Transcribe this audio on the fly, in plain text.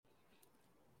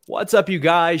What's up, you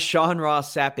guys? Sean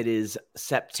Ross Sapp. It is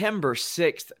September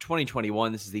 6th,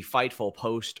 2021. This is the Fightful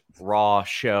Post-Raw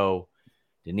show.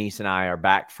 Denise and I are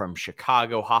back from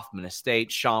Chicago, Hoffman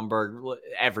Estates, Schaumburg,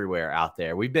 everywhere out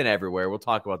there. We've been everywhere. We'll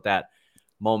talk about that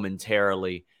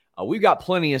momentarily. We've got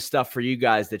plenty of stuff for you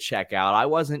guys to check out. I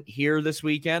wasn't here this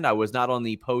weekend. I was not on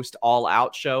the Post All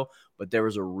Out show, but there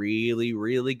was a really,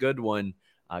 really good one.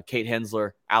 Kate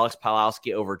Hensler, Alex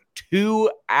Palowski, over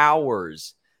 2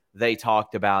 hours. They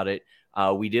talked about it.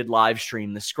 We did live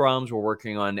stream the scrums. We're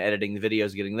working on editing the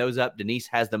videos, getting those up. Denise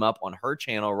has them up on her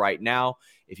channel right now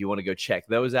if you want to go check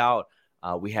those out.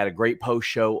 We had a great post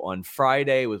show on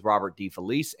Friday with Robert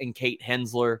DeFelice and Kate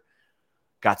Hensler.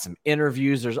 Got some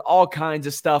interviews. There's all kinds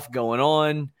of stuff going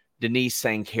on. Denise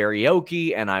sang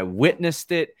karaoke, and I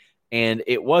witnessed it. And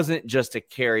it wasn't just a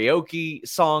karaoke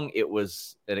song. It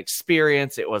was an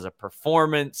experience. It was a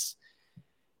performance.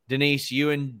 Denise,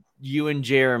 you and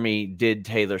Jeremy did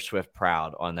Taylor Swift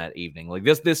proud on that evening. Like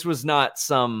this was not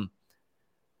some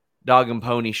dog and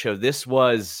pony show. This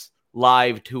was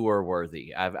live tour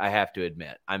worthy. I have to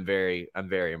admit, I'm very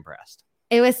impressed.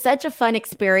 It was such a fun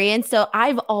experience. So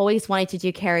I've always wanted to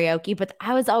do karaoke, but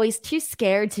I was always too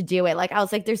scared to do it. Like, I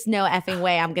was like, there's no effing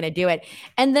way I'm going to do it.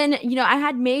 And then, I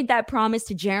had made that promise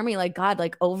to Jeremy,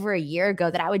 over a year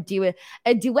ago that I would do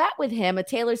a duet with him, a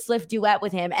Taylor Swift duet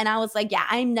with him. And I was like, yeah,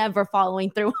 I'm never following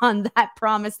through on that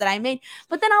promise that I made.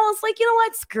 But then I was like, you know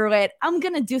what? Screw it. I'm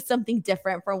going to do something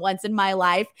different for once in my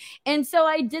life. And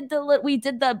so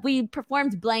we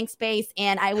performed Blank Space.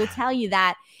 And I will tell you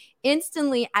that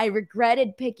instantly I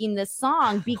regretted picking this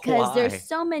song because there's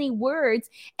so many words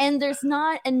and there's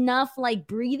not enough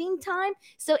breathing time.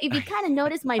 So if you kind of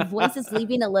notice, my voice is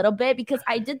leaving a little bit because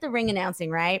I did the ring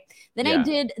announcing, right? Then I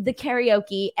did the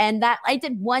karaoke, and that I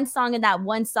did one song, and that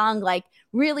one song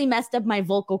really messed up my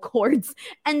vocal cords.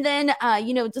 And then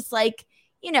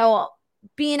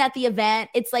being at the event,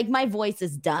 it's like my voice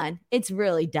is done. It's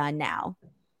really done now.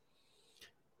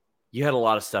 You had a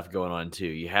lot of stuff going on too.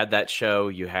 You had that show.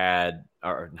 You had,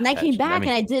 and I came back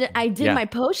and I did my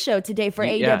post show today for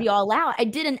AEW All Out. I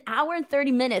did an hour and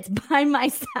 30 minutes by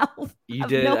myself. You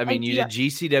did. You did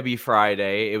GCW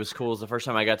Friday. It was cool. It was the first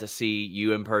time I got to see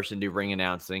you in person do ring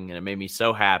announcing, and it made me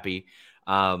so happy.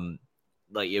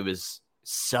 It was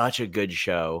such a good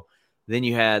show. Then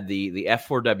you had the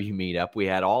F4W meetup. We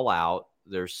had All Out.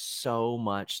 There's so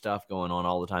much stuff going on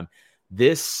all the time.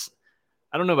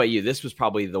 I don't know about you. This was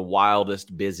probably the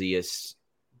wildest, busiest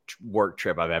work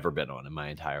trip I've ever been on in my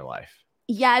entire life.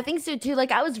 Yeah, I think so too.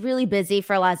 I was really busy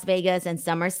for Las Vegas and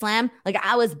SummerSlam.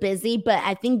 I was busy, but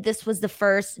I think this was the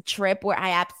first trip where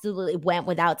I absolutely went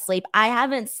without sleep. I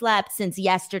haven't slept since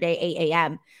yesterday, 8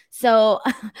 a.m. So,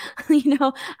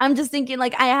 I'm just thinking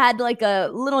I had a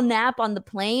little nap on the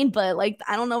plane, but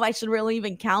I don't know if I should really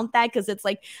even count that because it's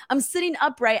I'm sitting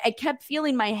upright. I kept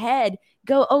feeling my head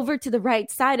go over to the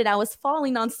right side, and I was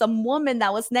falling on some woman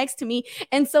that was next to me.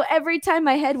 And so every time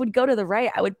my head would go to the right,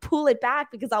 I would pull it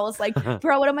back because I was like,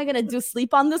 bro, what am I going to do?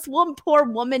 Sleep on this poor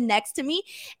woman next to me?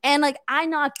 And I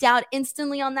knocked out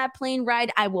instantly on that plane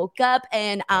ride. I woke up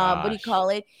and what do you call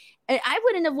it? And I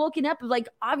wouldn't have woken up if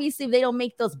obviously they don't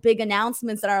make those big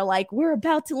announcements that are we're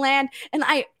about to land. And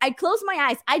I closed my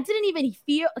eyes. I didn't even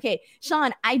feel, okay,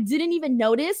 Sean, I didn't even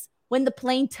notice when the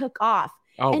plane took off.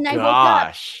 Oh, and I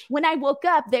gosh. woke up. When I woke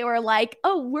up, they were like,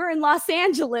 oh, we're in Los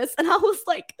Angeles. And I was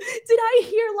like, did I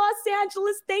hear Los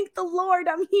Angeles? Thank the Lord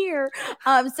I'm here.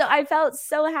 So I felt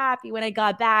so happy when I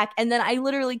got back. And then I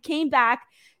literally came back,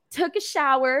 took a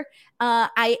shower.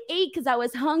 I ate because I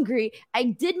was hungry. I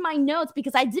did my notes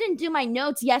because I didn't do my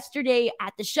notes yesterday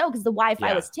at the show because the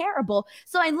Wi-Fi was terrible.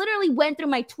 So I literally went through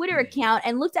my Twitter account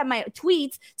and looked at my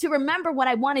tweets to remember what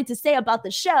I wanted to say about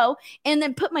the show, and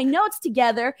then put my notes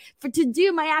together to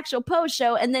do my actual post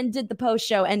show, and then did the post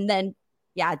show, and then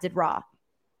I did Raw.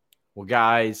 Well,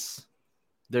 guys,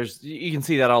 you can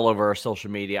see that all over our social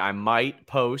media. I might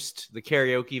post the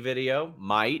karaoke video.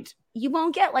 You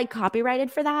won't get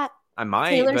copyrighted for that. I might.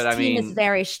 Taylor's team is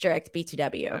very strict.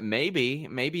 BTW.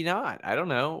 Maybe not. I don't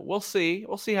know. We'll see.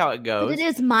 We'll see how it goes. But it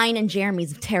is mine and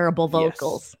Jeremy's terrible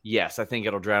vocals. Yes, I think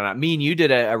it'll drown out. Me and you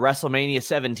did a WrestleMania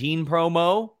 17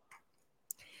 promo.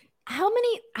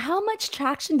 How much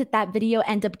traction did that video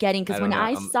end up getting? Because when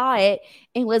I saw it,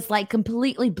 it was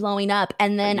completely blowing up,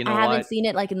 and then I haven't seen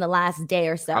it in the last day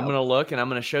or so. I'm gonna look and I'm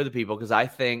gonna show the people because I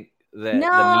think that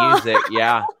the music,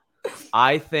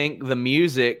 I think the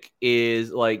music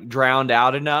is drowned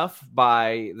out enough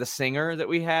by the singer that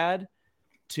we had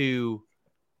to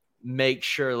make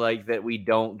sure that we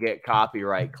don't get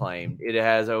copyright claimed. It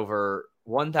has over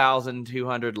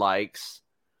 1,200 likes.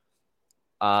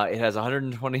 It has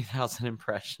 120,000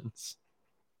 impressions.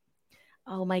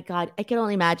 Oh my God. I can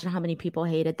only imagine how many people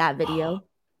hated that video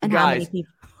and Guys, how many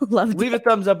people loved leave it. a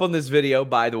thumbs up on this video,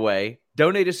 by the way.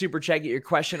 Donate a super chat, get your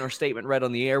question or statement read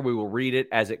on the air. We will read it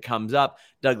as it comes up.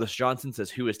 Douglas Johnson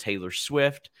says, who is Taylor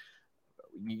Swift?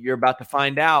 You're about to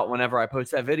find out whenever I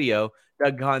post that video.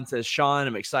 Doug Kahn says, Sean,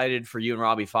 I'm excited for you and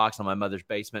Robbie Fox on My Mother's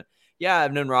Basement. Yeah,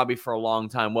 I've known Robbie for a long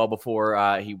time, well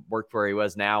before he worked where he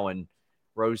was now and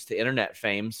rose to internet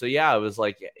fame. So yeah, I was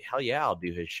like, hell yeah, I'll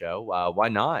do his show. Why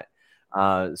not?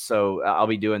 So I'll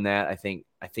be doing that. I think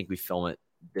we film it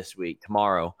this week,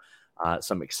 tomorrow.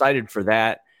 So I'm excited for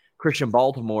that. Christian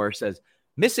Baltimore says,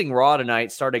 missing Raw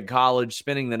tonight, started college,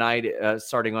 spending the night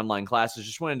starting online classes.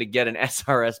 Just wanted to get an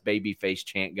SRS babyface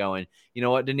chant going. You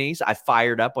know what, Denise? I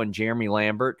fired up on Jeremy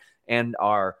Lambert and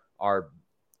our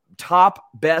top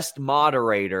best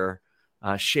moderator,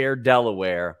 Cher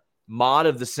Delaware, mod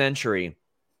of the century,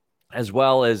 as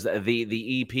well as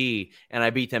the EP, and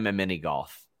I beat them in mini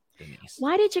golf. Denise.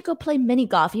 Why did you go play mini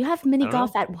golf? You have mini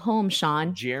golf at home,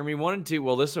 Sean. Jeremy wanted to.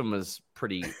 Well, this one was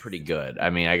pretty good. I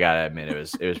mean, I gotta admit it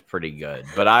was pretty good.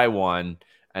 But I won,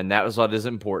 and that was what is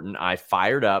important. I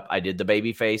fired up. I did the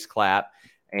baby face clap,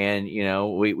 and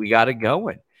we got it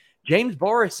going. James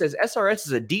Boris says SRS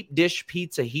is a deep dish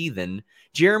pizza heathen.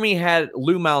 Jeremy had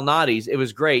Lou Malnati's. It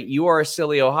was great. You are a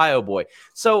silly Ohio boy.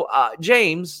 So,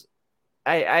 James,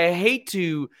 I hate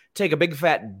to take a big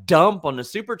fat dump on the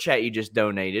super chat you just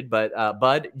donated, but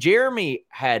Bud, Jeremy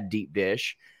had deep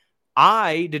dish.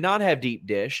 I did not have deep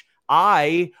dish.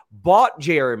 I bought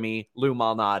Jeremy Lou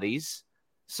Malnati's.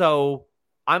 So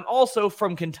I'm also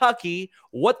from Kentucky.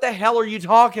 What the hell are you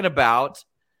talking about?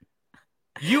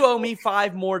 You owe me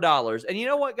 $5 more. And you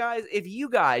know what, guys? If you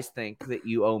guys think that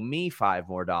you owe me $5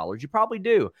 more, you probably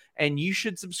do. And you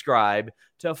should subscribe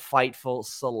to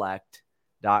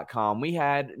FightfulSelect.com. We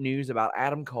had news about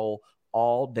Adam Cole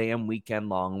all damn weekend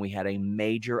long. We had a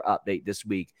major update this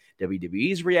week.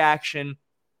 WWE's reaction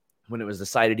when it was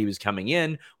decided he was coming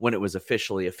in, when it was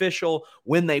officially official,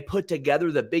 when they put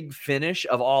together the big finish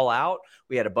of All Out.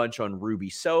 We had a bunch on Ruby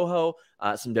Soho,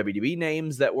 some WWE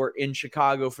names that were in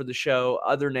Chicago for the show,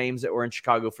 other names that were in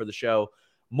Chicago for the show.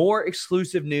 More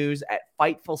exclusive news at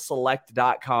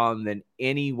FightfulSelect.com than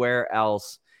anywhere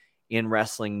else in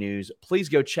wrestling news. Please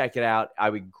go check it out. I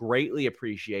would greatly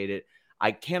appreciate it.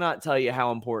 I cannot tell you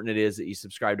how important it is that you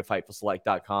subscribe to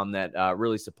FightfulSelect.com. That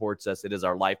really supports us. It is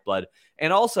our lifeblood.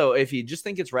 And also, if you just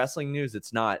think it's wrestling news,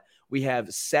 it's not. We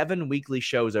have 7 weekly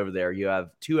shows over there. You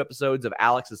have 2 episodes of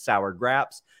Alex's Sour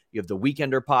Graps. You have the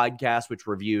Weekender podcast, which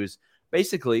reviews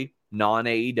basically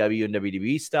non-AEW and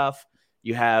WWE stuff.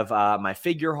 You have my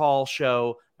Figure Hall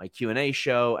show, my Q&A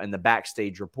show, and the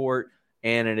Backstage Report.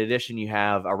 And in addition, you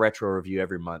have a retro review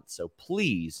every month. So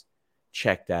please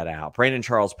check that out. Brandon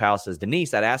Charles Powell says,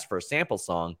 Denise, I'd asked for a sample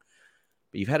song,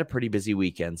 but you've had a pretty busy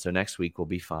weekend, so next week will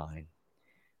be fine.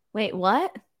 Wait,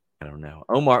 what? I don't know.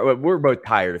 Omar, we're both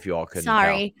tired if you all couldn't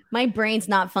Sorry, tell. my brain's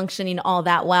not functioning all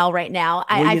that well right now.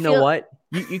 Well, you know what?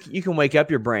 You can wake up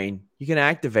your brain. You can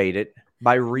activate it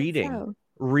by reading. So.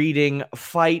 Reading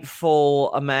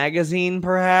Fightful magazine,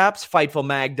 perhaps.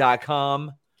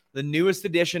 FightfulMag.com. The newest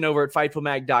edition over at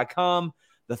FightfulMag.com.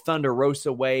 The Thunder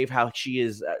Rosa Wave, how she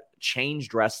has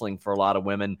changed wrestling for a lot of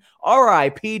women.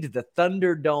 R.I.P. to the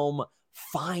Thunderdome,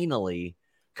 finally.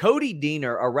 Cody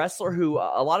Deaner, a wrestler who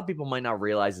a lot of people might not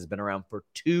realize has been around for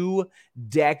 2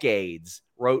 decades,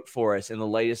 wrote for us in the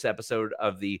latest episode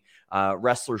of the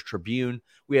Wrestlers Tribune.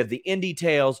 We have the Indie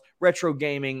Tales, retro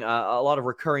gaming, a lot of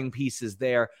recurring pieces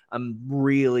there. I'm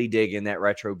really digging that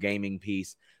retro gaming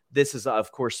piece. This is,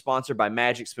 of course, sponsored by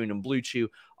Magic Spoon and Blue Chew,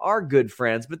 our good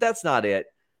friends, but that's not it.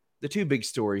 The 2 big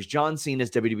stories, John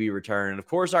Cena's WWE return, and of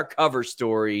course, our cover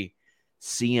story,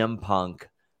 CM Punk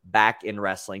back in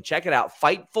wrestling. Check it out,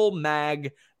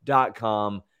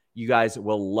 FightfulMag.com. You guys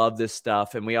will love this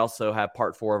stuff. And we also have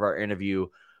part 4 of our interview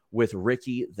with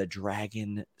Ricky the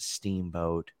Dragon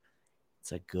Steamboat.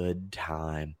 It's a good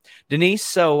time. Denise,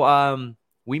 so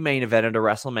we main evented a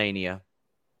WrestleMania.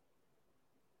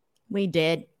 We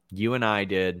did. You and I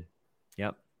did.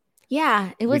 Yep.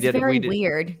 Yeah, it was very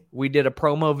weird. We did a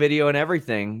promo video and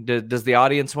everything. Does the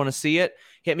audience want to see it?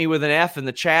 Hit me with an F in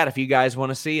the chat if you guys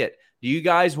want to see it. Do you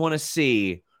guys want to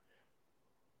see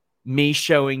me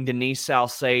showing Denise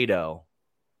Salcedo?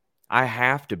 I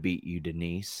have to beat you,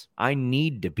 Denise. I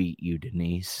need to beat you,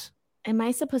 Denise. Am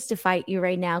I supposed to fight you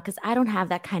right now? Because I don't have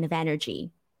that kind of energy.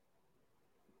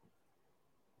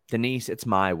 Denise, it's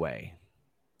my way.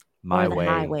 My way.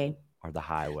 Highway. Or the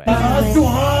highway. Just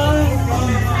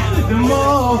one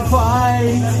more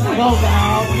fight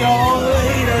about your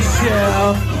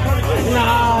leadership.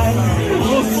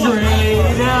 I'm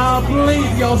afraid Now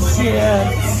believe your shit,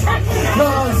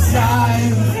 'cause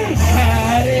I've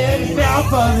had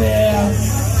enough of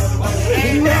this.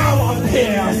 And now I'm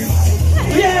pissed.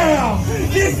 Yeah,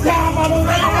 this time I'm gonna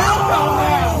let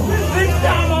alcohol. This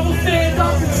time I'm gonna stand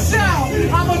up and shout.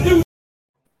 I'm gonna do.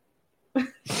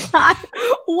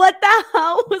 What the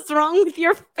hell was wrong with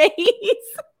your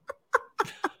face?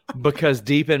 Because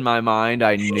deep in my mind,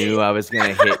 I knew I was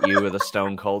going to hit you with a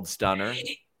stone cold stunner.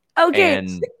 Okay.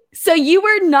 And so you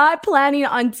were not planning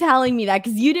on telling me that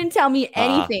because you didn't tell me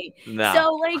anything. no.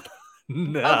 So like,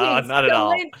 no, okay, not at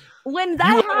all. When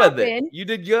that happened, you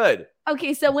did good.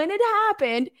 okay, so when it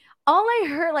happened, all I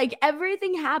heard, like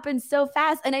everything happened so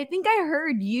fast. And I think I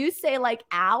heard you say like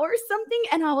ow or something.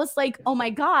 And I was like, oh my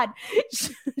God,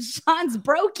 Sean's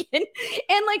broken.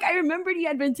 And like, I remembered you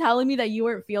had been telling me that you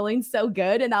weren't feeling so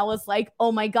good. And I was like,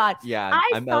 oh my God. Yeah,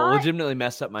 I legitimately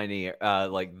messed up my knee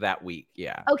like that week.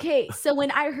 Yeah. Okay, so when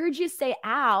I heard you say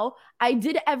ow, I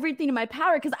did everything in my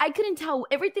power because I couldn't tell.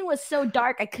 Everything was so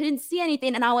dark. I couldn't see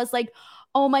anything. And I was like,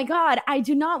 oh my God, I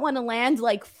do not want to land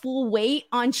like full weight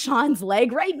on Sean's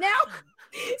leg right now.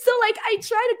 So like I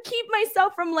try to keep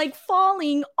myself from like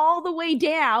falling all the way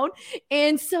down.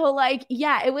 And so like,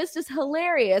 yeah, it was just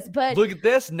hilarious. But look at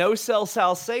this. No Cell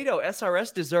Salcedo.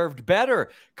 SRS deserved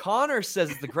better. Connor says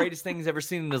it's the greatest thing he's ever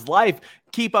seen in his life.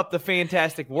 Keep up the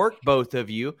fantastic work, both of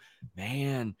you.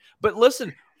 Man. But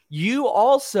listen, you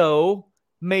also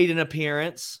made an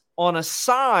appearance on a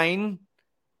sign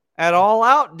at All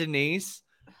Out, Denise.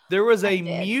 There was a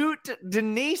mute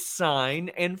Denise sign,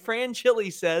 and Fran Chili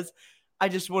says, I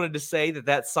just wanted to say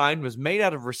that sign was made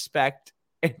out of respect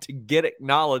and to get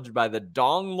acknowledged by the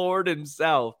Dong Lord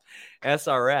himself,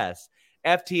 SRS.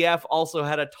 FTF also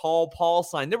had a Tall Paul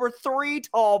sign. There were 3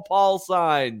 Tall Paul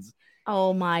signs.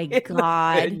 Oh my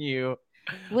God.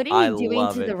 What are you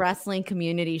doing to the wrestling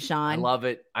community, Sean? I love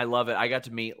it. I got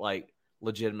to meet like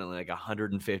legitimately like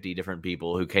 150 different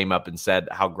people who came up and said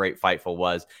how great Fightful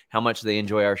was, how much they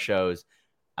enjoy our shows.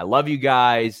 I love you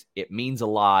guys. It means a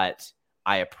lot.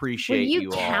 I appreciate you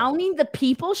all. Were you counting the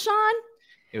people, Sean?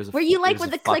 Were you like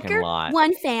with the clicker? Lot.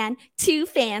 1 fan, 2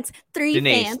 fans, 3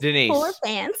 fans, 4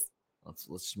 fans.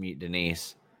 Let's meet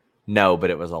Denise. No, but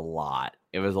it was a lot.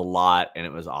 It was a lot, and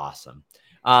it was awesome.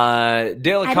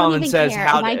 Dale Common says,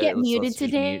 "How I get muted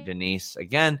today?" Mute Denise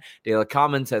again. Dale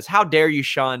Common says, "How dare you,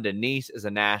 Sean? Denise is a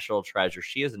national treasure.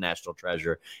 She is a national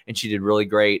treasure, and she did really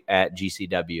great at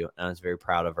GCW. And I was very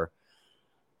proud of her."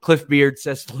 Cliff Beard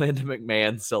says, "Linda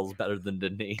McMahon sells better than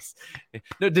Denise."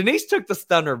 No, Denise took the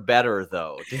stunner better,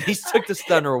 though. Denise took the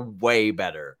stunner way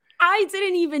better. I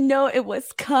didn't even know it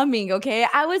was coming. Okay,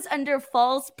 I was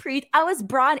I was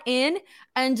brought in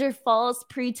under false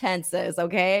pretenses.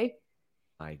 Okay.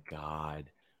 My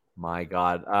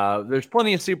God. There's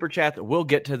plenty of super chats. We'll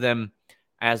get to them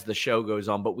as the show goes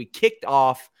on. But we kicked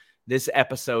off this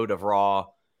episode of Raw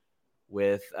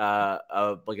with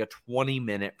like a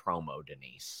 20-minute promo,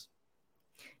 Denise.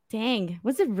 Dang.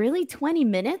 Was it really 20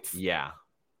 minutes? Yeah.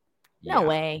 No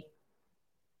way.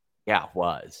 Yeah, it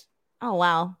was. Oh,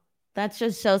 wow. That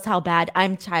just shows how bad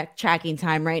I'm tracking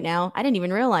time right now. I didn't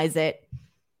even realize it.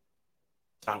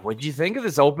 What did you think of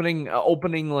this opening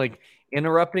like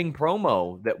interrupting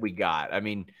promo that we got? I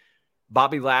mean,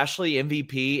 Bobby Lashley,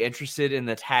 MVP, interested in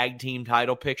the tag team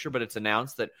title picture, but it's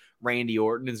announced that Randy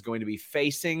Orton is going to be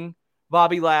facing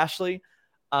Bobby Lashley.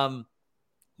 I'm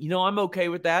okay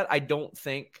with that. I don't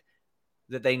think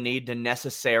that they need to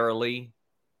necessarily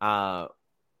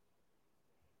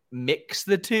mix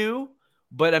the two.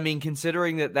 But, I mean,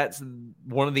 considering that that's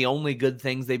one of the only good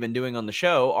things they've been doing on the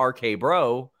show, RK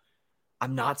Bro,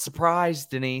 I'm not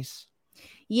surprised, Denise.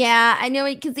 Yeah, I know,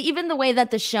 because even the way that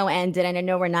the show ended, and I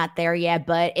know we're not there yet,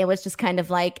 but it was just kind of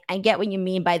like, I get what you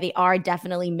mean by they are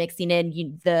definitely mixing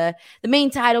in the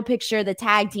main title picture, the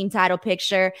tag team title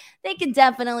picture. They could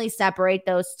definitely separate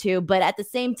those two, but at the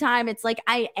same time, it's like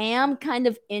I am kind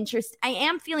of interested. I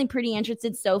am feeling pretty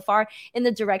interested so far in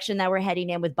the direction that we're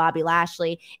heading in with Bobby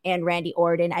Lashley and Randy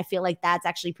Orton. I feel like that's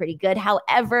actually pretty good.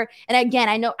 However, and again,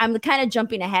 I know I'm kind of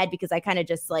jumping ahead because I kind of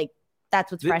just like, that's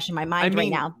what's fresh in my mind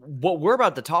right now. What we're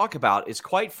about to talk about is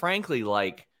quite frankly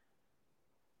like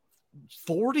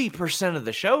 40% of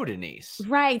the show, Denise.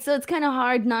 Right. So it's kind of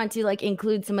hard not to like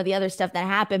include some of the other stuff that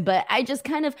happened, but I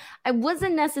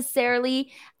wasn't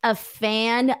necessarily a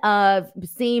fan of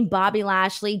seeing Bobby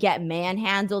Lashley get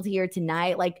manhandled here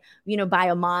tonight, like, by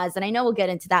Omos. And I know we'll get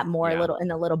into that more in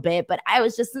a little bit, but I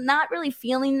was just not really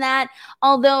feeling that.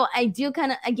 Although I do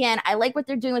kind of, again, I like what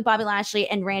they're doing with Bobby Lashley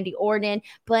and Randy Orton,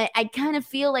 but I kind of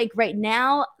feel like right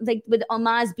now, like with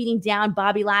Omos beating down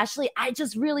Bobby Lashley, I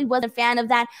just really wasn't a fan of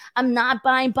that. I'm not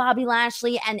buying Bobby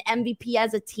Lashley and MVP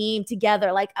as a team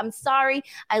together. Like, I'm sorry.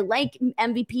 I like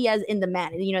MVP as in the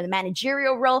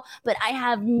managerial role, but I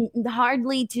have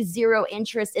hardly to zero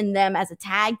interest in them as a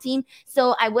tag team.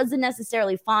 So I wasn't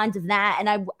necessarily fond of that. And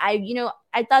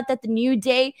I thought that the New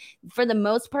Day, for the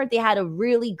most part, they had a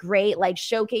really great like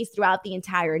showcase throughout the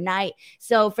entire night.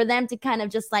 So for them to kind of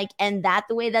just like end that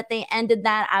the way that they ended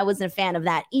that, I wasn't a fan of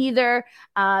that either.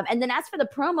 And then as for the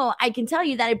promo, I can tell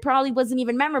you that it probably wasn't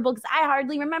even memorable because I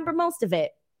hardly remember most of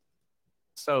it.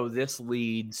 So this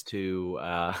leads to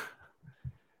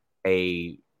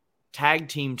a tag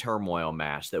team turmoil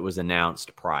match that was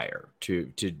announced prior to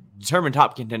determine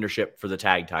top contendership for the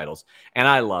tag titles. And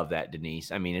I love that, Denise.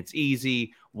 I mean, it's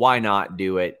easy. Why not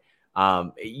do it?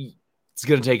 It's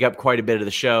going to take up quite a bit of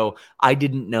the show. I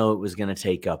didn't know it was going to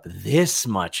take up this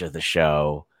much of the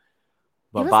show.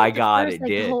 But by like God, first, it like,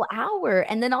 did. The whole hour.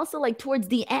 And then also like towards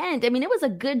the end. I mean, it was a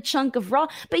good chunk of Raw.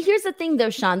 But here's the thing though,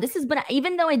 Sean,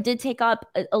 even though it did take up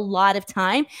a lot of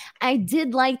time, I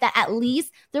did like that at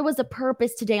least there was a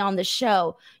purpose today on the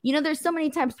show. You know, there's so many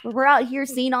times we're out here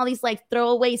seeing all these like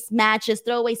throwaway matches,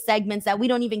 throwaway segments that we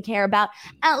don't even care about.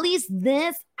 At least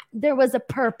there was a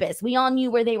purpose. We all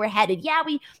knew where they were headed. Yeah,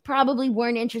 we probably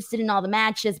weren't interested in all the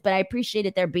matches, but I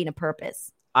appreciated there being a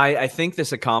purpose. I think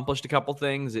this accomplished a couple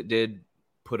things. It did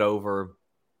put over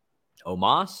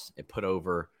Omos. It put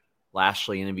over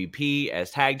Lashley and MVP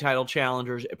as tag title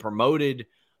challengers. It promoted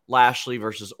Lashley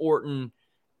versus Orton,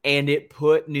 and it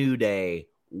put New Day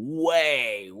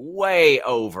way, way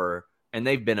over, and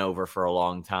they've been over for a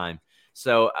long time.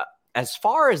 So as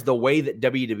far as the way that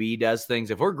WWE does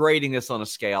things, if we're grading this on a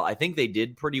scale, I think they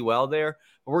did pretty well there.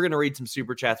 But we're going to read some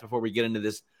super chats before we get into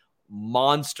this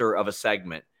monster of a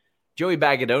segment. Joey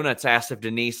Bag of Donuts asked if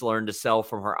Denise learned to sell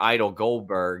from her idol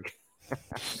Goldberg.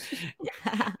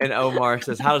 And Omar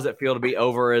says, how does it feel to be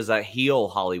over as a heel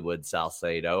Hollywood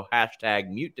Salcedo? Hashtag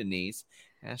mute Denise.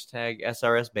 Hashtag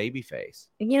SRS babyface.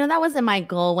 You know, that wasn't my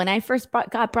goal. When I first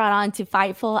got brought on to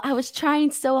Fightful, I was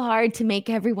trying so hard to make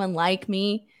everyone like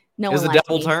me. No, it was a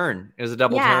double turn. It was a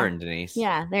double turn, Denise.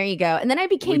 Yeah, there you go. And then I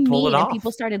became mean and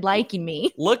people started liking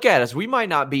me. Look at us. We might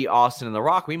not be Austin and The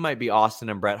Rock. We might be Austin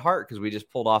and Bret Hart because we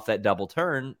just pulled off that double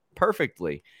turn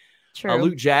perfectly. True.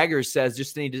 Luke Jagger says,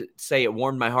 just need to say it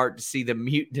warmed my heart to see the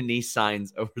mute Denise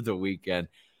signs over the weekend.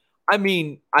 I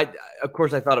mean, of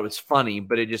course, I thought it was funny,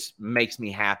 but it just makes me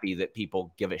happy that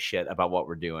people give a shit about what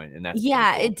we're doing. And that's cool.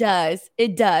 It does.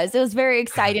 It does. It was very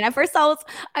exciting. At first,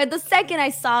 the second I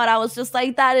saw it, I was just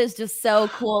like, that is just so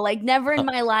cool. Like, never in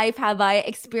my life have I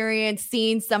experienced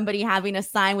seeing somebody having a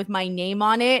sign with my name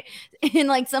on it. And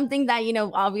like something that, you know,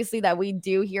 obviously that we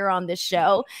do here on this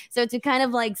show. So to kind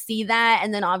of like see that.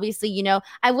 And then obviously, you know,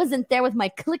 I wasn't there with my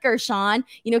clicker, Sean,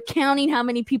 you know, counting how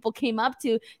many people came up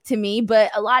to me. But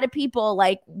a lot of people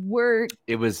like were.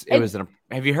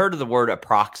 Have you heard of the word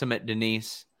approximate,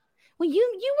 Denise? Well,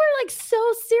 you were like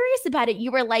so serious about it.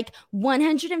 You were like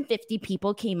 150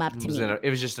 people came up to me. It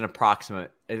was just an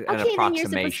approximate. Then you're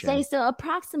supposed to say so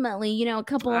approximately, you know, a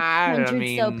couple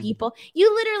hundred so people.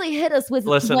 You literally hit us with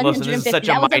 150. Listen, this is such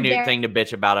a minute thing to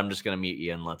bitch about. I'm just going to mute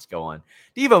you and let's go on.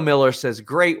 Devo Miller says,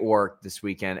 great work this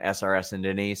weekend, SRS and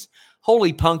Denise.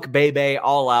 Holy punk baby,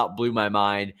 all out, blew my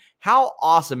mind. How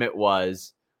awesome it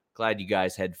was. Glad you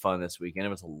guys had fun this weekend. It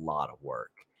was a lot of work.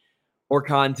 More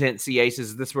content, CA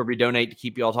says, this is where we donate to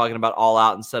keep you all talking about All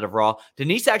Out instead of Raw.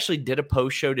 Denise actually did a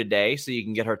post show today, so you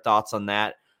can get her thoughts on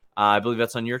that. I believe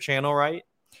that's on your channel, right?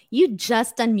 You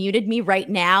just unmuted me right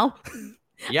now.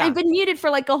 Yeah. I've been muted for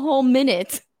like a whole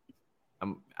minute.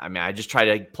 I just try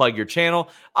to plug your channel.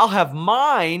 I'll have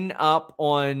mine up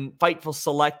on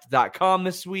FightfulSelect.com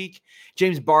this week.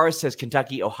 James Barr says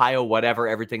Kentucky, Ohio, whatever,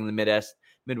 everything in the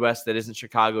Midwest that isn't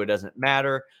Chicago, it doesn't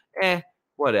matter.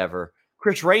 Whatever.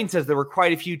 Chris Rain says there were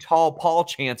quite a few tall Paul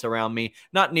chants around me.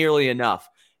 Not nearly enough.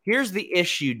 Here's the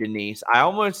issue, Denise. I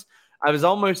was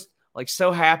almost like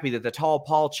so happy that the tall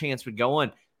Paul chants would go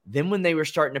on. Then when they were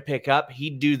starting to pick up,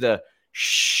 he'd do the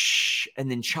shh and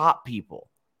then chop people.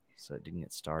 So it didn't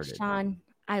get started. Sean,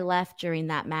 I left during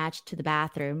that match to the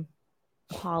bathroom.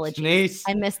 Apologies. Denise,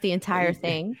 I missed the entire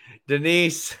thing.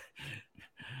 Denise,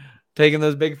 taking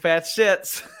those big fat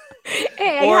shits.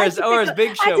 Hey, or as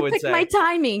Big Show would say. My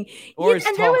timing. I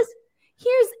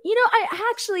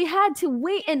actually had to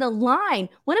wait in a line.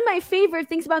 One of my favorite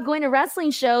things about going to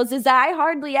wrestling shows is that I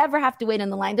hardly ever have to wait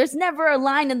in the line. There's never a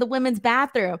line in the women's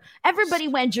bathroom. Everybody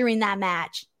went during that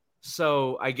match.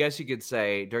 So I guess you could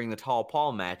say during the tall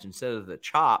Paul match, instead of the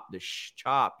chop,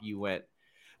 chop, you went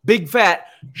big fat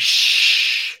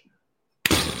shh.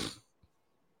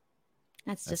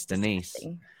 That's just Denise.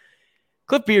 Disgusting.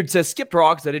 Cliff Beard says, skipped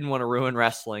Raw because I didn't want to ruin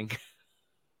wrestling.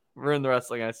 Ruin the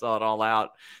Wrestling. I saw it all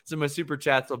out. So my super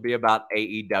chats will be about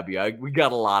AEW. We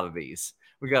got a lot of these.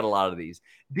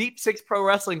 Deep Six Pro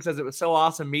Wrestling says it was so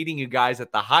awesome meeting you guys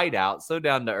at the Hideout. So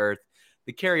down to earth.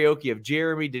 The karaoke of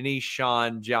Jeremy, Denise,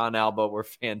 Sean, John Alba were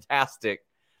fantastic.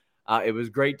 It was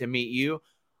great to meet you.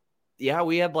 Yeah,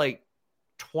 we had like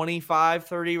 25,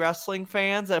 30 wrestling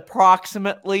fans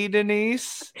approximately,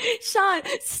 Denise. Sean,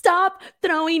 stop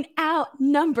throwing out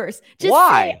numbers. Just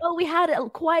Why? say, we had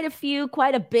quite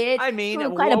a bit. I mean,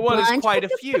 quite what a bunch. is quite a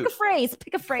few? Pick a phrase,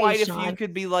 Quite Sean. a few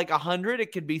could be like 100.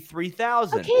 It could be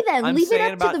 3,000. Okay, then leave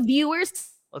it up to the viewers.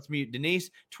 Let's mute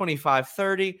Denise. 25,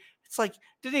 30. It's like,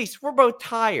 Denise, we're both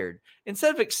tired.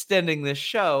 Instead of extending this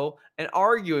show and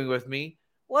arguing with me,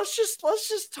 let's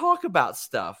just talk about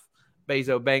stuff.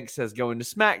 Bezo Banks says going to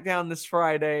SmackDown this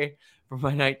Friday for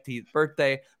my 19th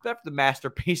birthday. But after the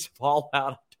masterpiece of All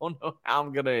Out, I don't know how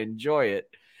I'm going to enjoy it.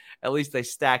 At least they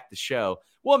stacked the show.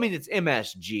 Well, I mean, it's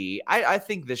MSG. I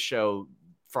think this show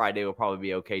Friday will probably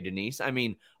be okay, Denise. I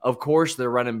mean, of course,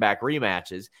 they're running back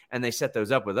rematches, and they set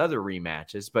those up with other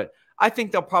rematches. But I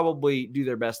think they'll probably do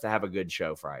their best to have a good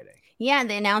show Friday. Yeah,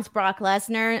 they announced Brock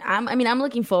Lesnar. I'm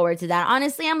looking forward to that.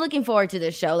 Honestly, I'm looking forward to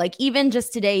this show. Like, even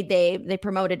just today, they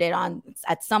promoted it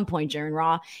at some point during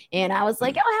Raw, and I was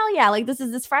like, oh hell yeah! Like, this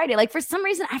is this Friday. Like, for some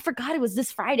reason, I forgot it was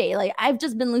this Friday. Like, I've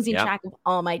just been losing track of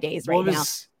all my days now.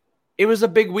 It was a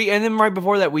big week, and then right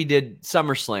before that, we did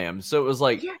SummerSlam. So it was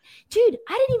like, yeah, dude,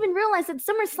 I didn't even realize that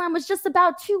SummerSlam was just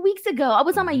about 2 weeks ago. I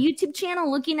was on my YouTube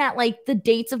channel looking at like the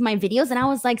dates of my videos, and I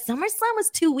was like, SummerSlam was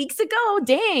 2 weeks ago.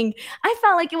 Dang, I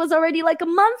felt like it was already like a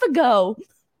month ago.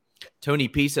 Tony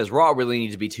P says Raw really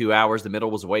needs to be 2 hours. The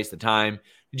middle was a waste of time.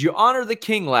 Did you honor the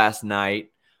King last night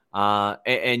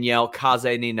and yell Kaze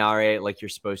Ninare like you're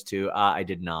supposed to? I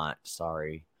did not.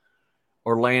 Sorry.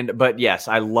 Orlando, but yes,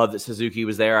 I love that Suzuki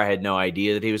was there. I had no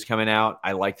idea that he was coming out.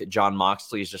 I like that John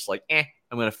Moxley is just like, I'm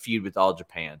going to feud with All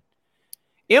Japan.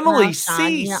 Emily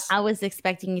Cease. I was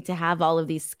expecting you to have all of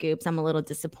these scoops. I'm a little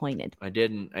disappointed. I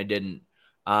didn't.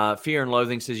 Fear and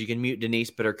Loathing says you can mute Denise,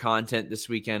 but her content this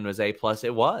weekend was A+.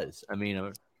 It was. I mean,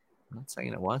 I'm not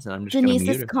saying it wasn't. I'm just going to mute her.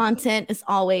 Denise's content is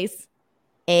always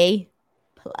A+.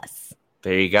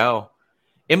 There you go.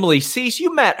 Emily Cease,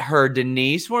 you met her,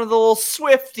 Denise, one of the little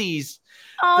Swifties.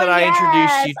 I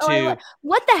introduced you to.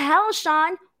 What the hell,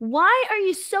 Sean? Why are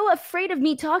you so afraid of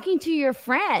me talking to your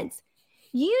friends?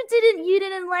 You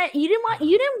didn't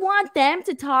want them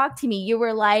to talk to me. You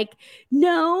were like,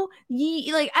 no,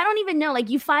 I don't even know. Like,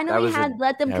 you finally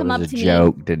let them come up to me. That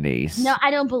was a joke, Denise. No,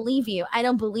 I don't believe you.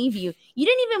 You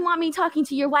didn't even want me talking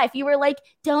to your wife. You were like,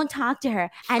 don't talk to her.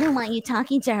 I don't want you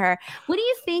talking to her. What do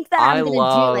you think that I'm going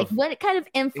to do? Like, what kind of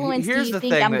influence do you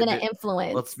think I'm going to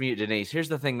influence? Let's mute Denise. Here's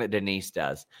the thing that Denise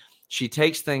does. She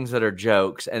takes things that are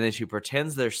jokes and then she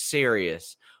pretends they're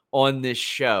serious on this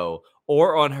show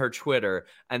or on her Twitter.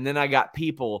 And then I got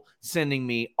people sending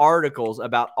me articles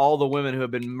about all the women who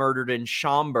have been murdered in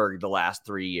Schaumburg the last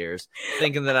 3 years,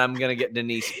 thinking that I'm going to get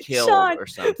Denise killed Sean, or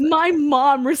something. My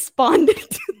mom responded to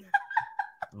that.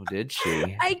 Oh, did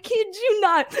she? I kid you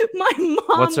not. My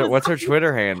mom. What's her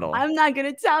Twitter handle? I'm not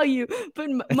going to tell you, but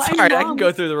my mom. I can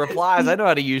go through the replies. I know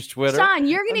how to use Twitter. Sean,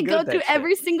 you're going to go through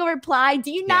every single reply.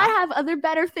 Do you not have other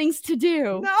better things to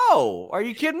do? No. Are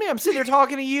you kidding me? I'm sitting there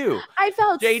talking to you. I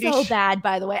felt so bad,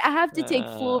 by the way. I have to take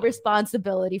full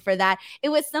responsibility for that. It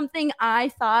was something I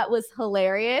thought was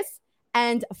hilarious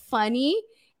and funny,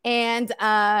 and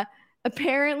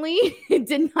apparently it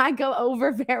did not go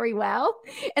over very well,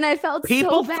 and I felt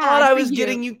people so bad thought I was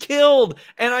getting you killed,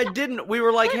 and I didn't. We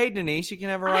were like, hey Denise, you can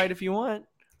have a ride if you want.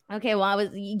 Okay,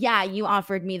 well, you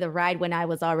offered me the ride when I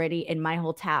was already in my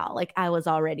hotel. Like, I was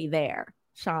already there,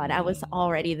 Sean. I was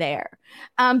already there.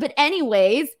 But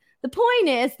anyways, the point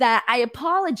is that I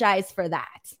apologize for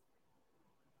that.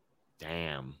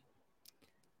 Damn.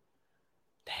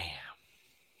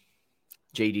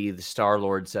 JD the Star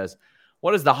Lord says,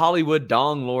 what is the Hollywood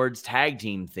Dong Lords tag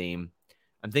team theme?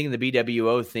 I'm thinking the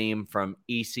BWO theme from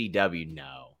ECW.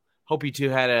 No. Hope you two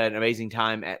had an amazing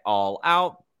time at All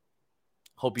Out.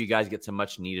 Hope you guys get some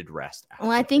much needed rest. Well,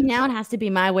 I think now it has to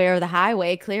be my way or the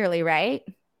highway, clearly, right?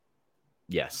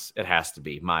 Yes, it has to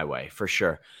be my way for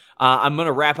sure. I'm going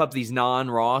to wrap up these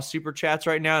non-Raw super chats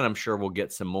right now, and I'm sure we'll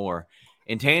get some more.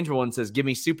 Intangible One says, give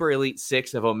me Super Elite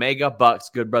 6 of Omega, Bucks,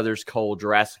 Good Brothers, Cole,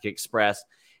 Jurassic Express,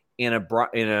 in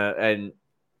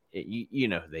you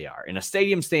know who they are, in a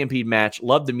Stadium Stampede match.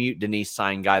 Love the mute Denise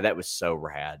sign guy. That was so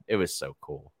rad. It was so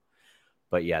cool.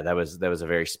 But yeah, that was a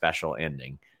very special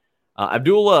ending.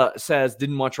 Abdullah says,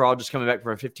 didn't watch Raw, just coming back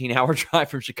from a 15-hour drive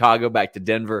from Chicago back to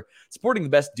Denver, supporting the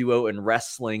best duo in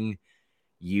wrestling.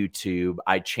 YouTube.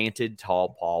 I chanted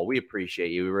Tall Paul. We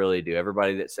appreciate you. We really do.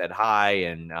 Everybody that said hi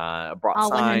and brought All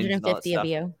signs 150 and of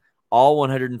you. All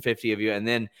 150 of you. And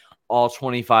then all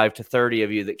 25 to 30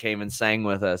 of you that came and sang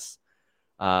with us.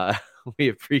 We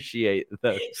appreciate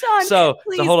those. Sean, so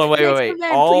hold on, wait.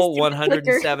 All please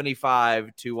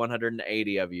 175 to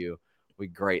 180 of you, we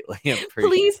greatly appreciate.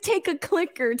 Please take a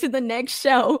clicker to the next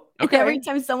show. Okay. And every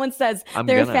time someone says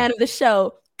they're a fan of the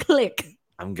show, click.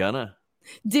 I'm gonna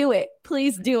do it.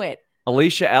 Please do it.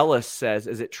 Alicia Ellis says,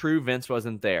 "Is it true Vince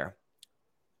wasn't there?"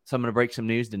 So I'm gonna break some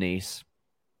news, Denise.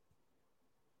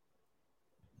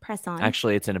 Press on.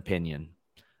 Actually, it's an opinion.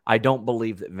 I don't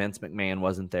believe that Vince McMahon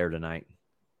wasn't there tonight.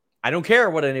 I don't care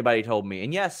what anybody told me.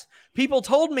 And yes, people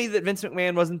told me that Vince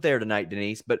McMahon wasn't there tonight,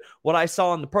 Denise. But what I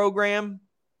saw in the program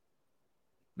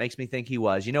makes me think he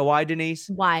was. You know why, Denise?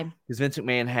 Why? Because Vince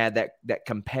McMahon had that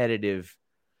competitive,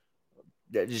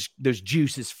 just those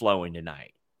juices flowing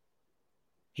tonight.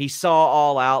 He saw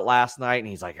All Out last night, and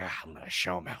he's like, I'm going to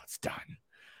show him how it's done.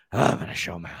 I'm going to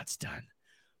show him how it's done.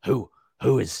 Who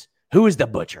is the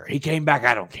butcher? He came back.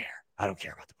 I don't care. I don't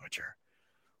care about the butcher.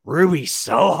 Ruby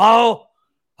Soho?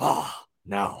 Oh,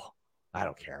 no. I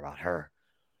don't care about her.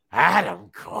 Adam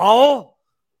Cole?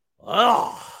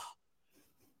 Oh.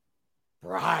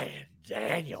 Bryan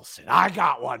Danielson. I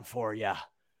got one for you.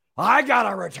 I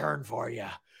got a return for you.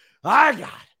 I got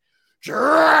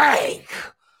Drake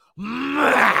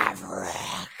Maverick.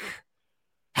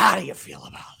 How do you feel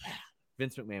about that?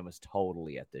 Vince McMahon was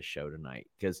totally at this show tonight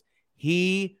because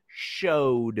he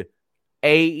showed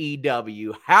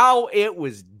AEW how it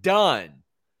was done.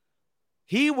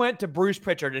 He went to Bruce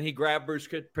Pritchard and he grabbed Bruce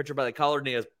Pritchard by the collar and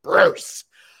he goes, Bruce,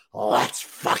 let's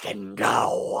fucking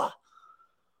go.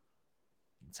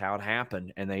 That's how it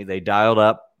happened. And they dialed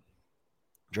up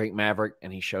Drake Maverick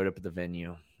and he showed up at the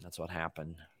venue. That's what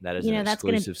happened. That is an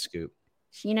exclusive scoop.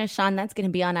 Sean, that's going to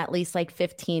be on at least like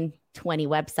 15, 20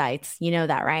 websites. You know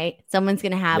that, right? Someone's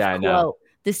going to have, quote,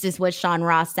 this is what Sean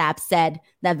Ross Sapp said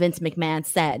that Vince McMahon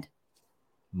said.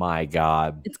 My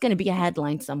God. It's going to be a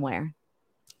headline somewhere.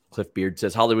 Cliff Beard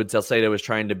says Hollywood Salcedo was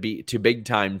trying to be to big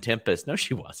time Tempest. No,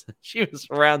 she wasn't. She was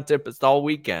around Tempest all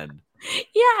weekend.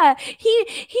 Yeah,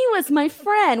 he was my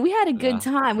friend. We had a good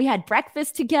time. We had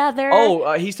breakfast together.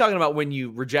 Oh, he's talking about when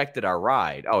you rejected our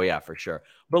ride. Oh yeah, for sure.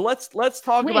 But let's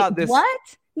talk about this. What?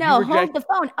 No, hold the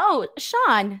phone. Oh,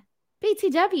 Sean,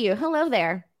 BTW. Hello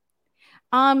there.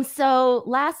 So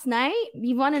last night,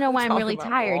 you want to know why I'm really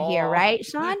tired here, right,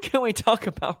 Sean? Can we talk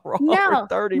about Raw for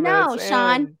 30 minutes? No,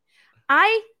 Sean.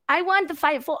 I want the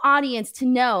Fightful audience to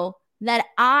know that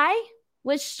I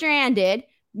was stranded,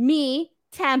 me,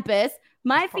 Tempest,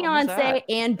 my fiance,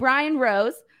 and Brian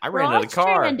Rose. I ran out of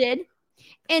car. Stranded,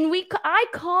 and I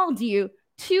called you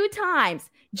 2 times.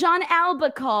 John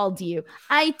Alba called you.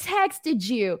 I texted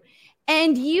you.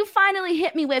 And you finally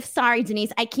hit me with, sorry,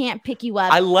 Denise, I can't pick you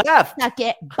up. I left. Suck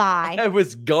it. Bye. I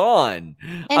was gone.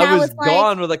 And I was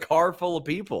gone with a car full of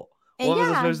people. What was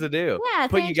I supposed to do? Yeah,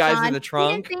 put you guys Sean. in the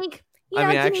trunk? I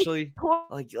mean, actually,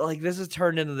 like this has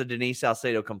turned into the Denise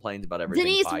Salcedo complains about everything.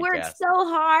 Denise podcast. worked so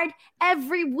hard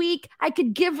every week. I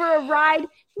could give her a ride.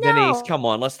 No. Denise, come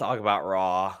on, let's talk about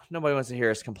Raw. Nobody wants to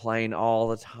hear us complain all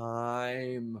the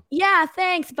time. Yeah,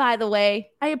 thanks, by the way.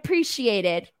 I appreciate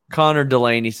it. Connor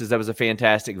Delaney says that was a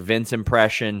fantastic Vince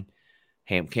impression.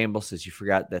 Ham Campbell says you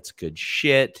forgot that's good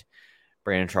shit.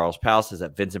 Brandon Charles Powell says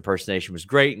that Vince impersonation was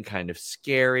great and kind of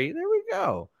scary.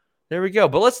 There we go.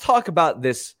 But let's talk about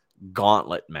this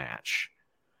gauntlet match.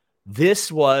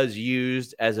 This was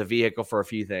used as a vehicle for a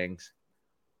few things.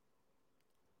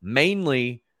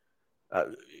 Mainly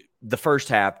the first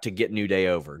half to get New Day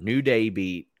over. New Day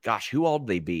beat, who all did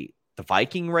they beat? The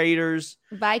Viking Raiders.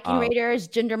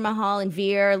 Jinder Mahal and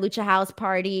Veer, Lucha House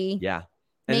Party. Yeah.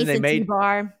 And Mason then they made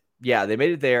T-Bar. Yeah, they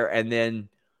made it there. And then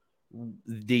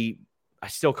I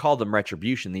still call them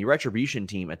Retribution. The Retribution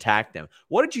team attacked them.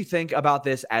 What did you think about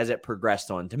this as it progressed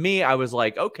on? To me, I was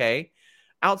like, okay,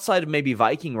 outside of maybe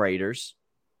Viking Raiders,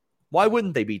 why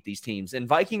wouldn't they beat these teams? And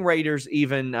Viking Raiders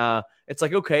even, it's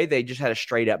like, okay, they just had a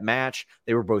straight up match.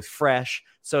 They were both fresh.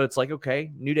 So it's like, okay,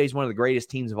 New Day's one of the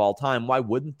greatest teams of all time. Why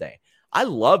wouldn't they? I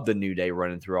love the New Day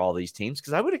running through all these teams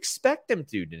because I would expect them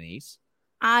to, Denise.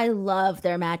 I love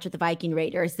their match with the Viking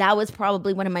Raiders. That was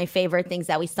probably one of my favorite things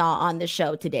that we saw on the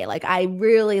show today. Like, I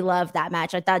really loved that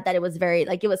match. I thought that it was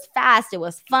it was fast. It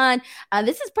was fun.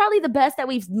 This is probably the best that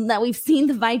we've seen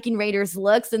the Viking Raiders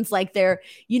look since their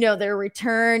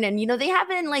return. And, they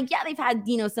haven't they've had,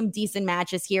 some decent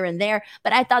matches here and there,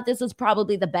 but I thought this was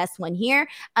probably the best one here.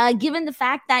 Given the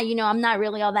fact that, I'm not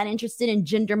really all that interested in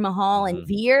Jinder Mahal and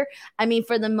Veer. I mean,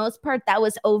 for the most part, that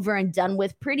was over and done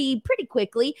with pretty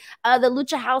quickly. The Lucha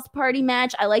such a house party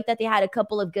match. I like that they had a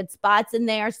couple of good spots in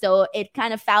there. So it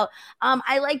kind of felt,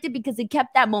 I liked it because it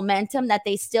kept that momentum that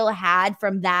they still had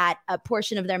from that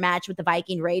portion of their match with the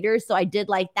Viking Raiders. So I did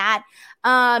like that.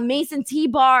 Mason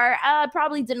T-Bar,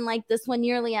 probably didn't like this one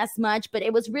nearly as much, but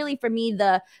it was really, for me,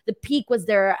 the peak was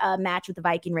their match with the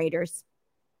Viking Raiders.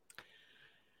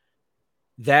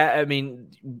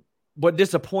 What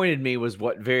disappointed me was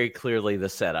what very clearly the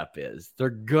setup is. They're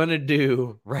going to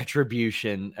do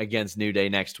Retribution against New Day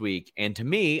next week. And to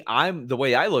me, the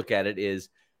way I look at it is,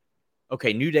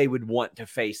 okay, New Day would want to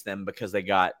face them because they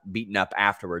got beaten up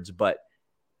afterwards. But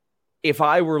if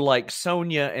I were like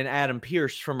Sonya and Adam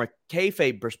Pearce from a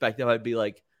kayfabe perspective, I'd be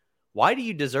like, why do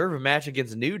you deserve a match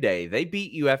against New Day? They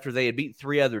beat you after they had beat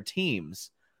 3 other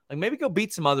teams. Like, maybe go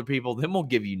beat some other people, then we'll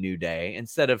give you New Day,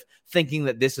 instead of thinking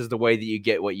that this is the way that you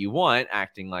get what you want,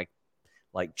 acting like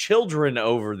children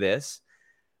over this.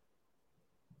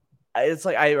 It's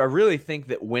like, I really think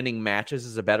that winning matches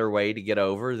is a better way to get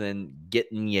over than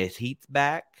getting your teeth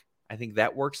back. I think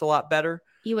that works a lot better.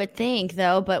 You would think,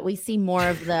 though, but we see more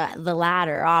of the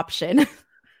latter option.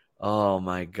 Oh,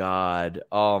 my God.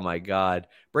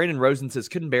 Brandon Rosen says,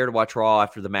 couldn't bear to watch Raw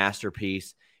after the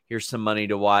masterpiece. Here's some money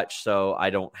to watch so I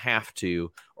don't have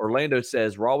to. Orlando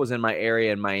says, Raw was in my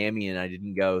area in Miami and I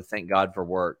didn't go. Thank God for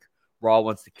work. Raw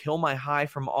wants to kill my high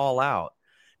from All Out.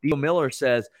 Dio Miller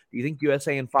says, do you think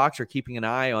USA and Fox are keeping an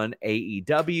eye on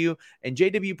AEW? And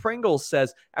JW Pringles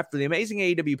says, after the amazing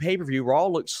AEW pay-per-view, Raw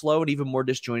looked slow and even more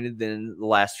disjointed than the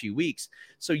last few weeks.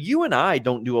 So you and I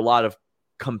don't do a lot of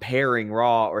comparing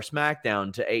Raw or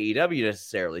SmackDown to AEW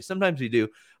necessarily. Sometimes we do.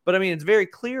 But, I mean, it's very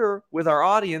clear with our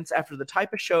audience after the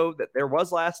type of show that there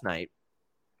was last night.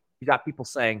 You got people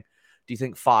saying, do you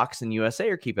think Fox and USA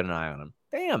are keeping an eye on them?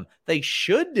 Damn, they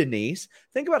should, Denise.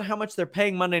 Think about how much they're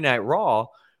paying Monday Night Raw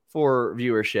for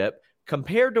viewership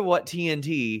compared to what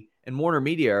TNT and Warner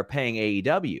Media are paying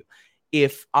AEW.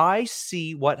 If I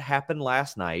see what happened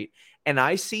last night and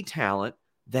I see talent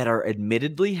that are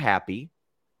admittedly happy,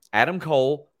 Adam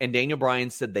Cole and Daniel Bryan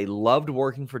said they loved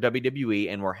working for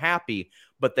WWE and were happy,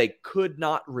 but they could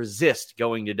not resist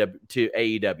going to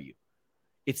AEW.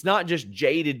 It's not just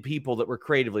jaded people that were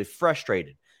creatively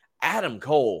frustrated. Adam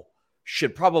Cole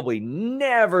should probably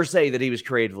never say that he was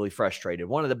creatively frustrated.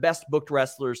 One of the best booked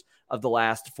wrestlers of the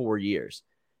last 4 years.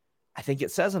 I think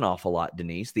it says an awful lot,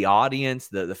 Denise. The audience,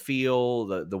 the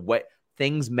feel, the way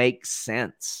things make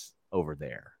sense over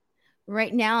there.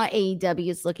 Right now, AEW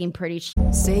is looking pretty.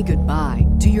 Say goodbye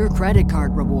to your credit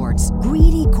card rewards.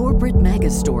 Greedy corporate mega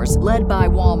stores, led by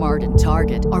Walmart and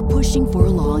Target, are pushing for a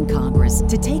law in Congress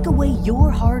to take away your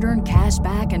hard-earned cash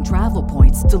back and travel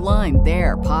points to line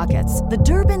their pockets. The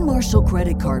Durbin-Marshall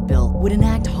credit card bill would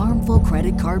enact harmful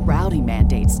credit card routing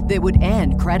mandates that would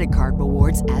end credit card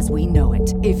rewards as we know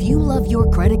it. If you love your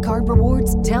credit card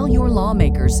rewards, tell your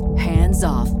lawmakers, hands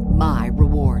off my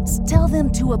rewards. Tell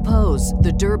them to oppose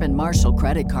the Durbin-Marshall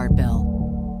credit card bill.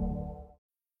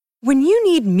 When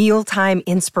you need mealtime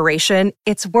inspiration,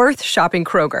 it's worth shopping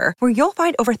Kroger, where you'll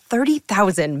find over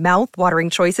 30,000 mouth-watering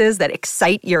choices that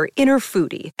excite your inner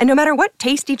foodie. And no matter what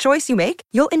tasty choice you make,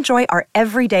 you'll enjoy our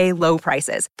everyday low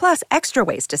prices, plus extra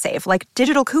ways to save, like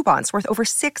digital coupons worth over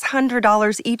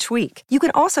 $600 each week. You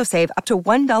can also save up to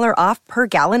 $1 off per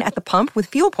gallon at the pump with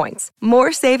fuel points.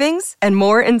 More savings and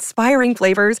more inspiring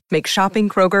flavors make shopping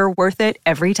Kroger worth it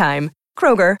every time.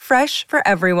 Kroger, fresh for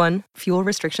everyone. Fuel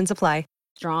restrictions apply.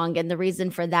 Strong. And the reason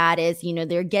for that is,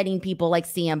 they're getting people like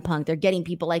CM Punk. They're getting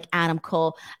people like Adam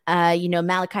Cole,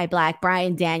 Malachi Black,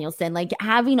 Bryan Danielson, like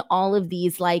having all of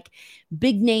these like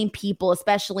big name people,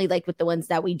 especially like with the ones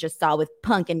that we just saw with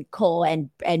Punk and Cole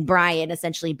and Bryan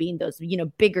essentially being those,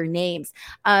 bigger names.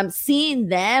 Seeing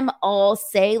them all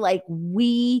say like,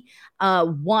 we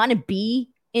want to be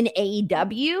in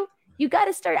AEW, you got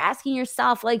to start asking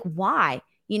yourself like, why?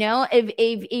 If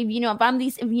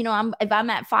I'm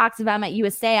at Fox, if I'm at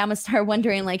USA, I'm gonna start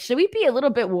wondering like, should we be a little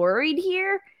bit worried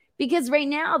here? Because right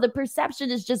now the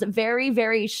perception is just very,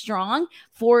 very strong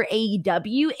for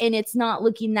AEW, and it's not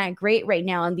looking that great right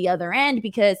now on the other end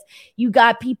because you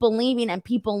got people leaving and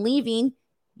people leaving.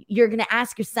 You're gonna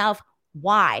ask yourself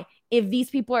why. If these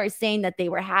people are saying that they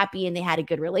were happy and they had a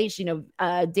good relation,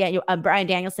 Bryan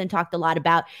Danielson talked a lot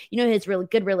about, his really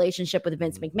good relationship with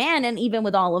Vince McMahon. And even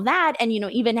with all of that, and,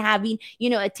 even having,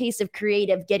 a taste of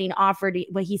creative, getting offered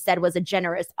what he said was a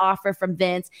generous offer from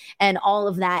Vince and all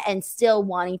of that, and still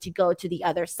wanting to go to the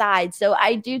other side. So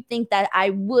I do think that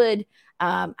I would,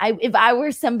 if I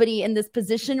were somebody in this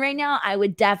position right now, I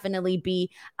would definitely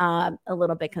be a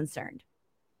little bit concerned.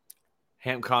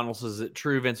 Ham Connell says, is it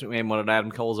true Vince McMahon wanted Adam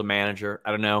Cole as a manager?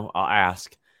 I don't know. I'll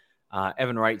ask.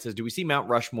 Evan Wright says, do we see Mount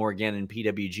Rushmore again in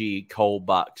PWG? Cole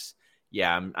Bucks.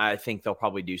 Yeah, I think they'll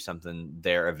probably do something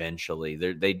there eventually.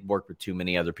 They work with too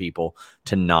many other people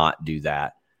to not do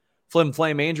that. Flim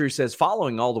Flame Andrew says,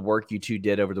 following all the work you two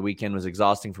did over the weekend was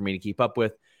exhausting for me to keep up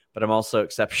with, but I'm also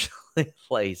exceptionally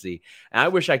lazy. And I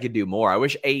wish I could do more. I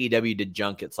wish AEW did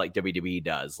junkets like WWE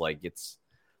does.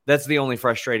 That's the only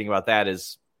frustrating about that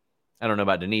is, I don't know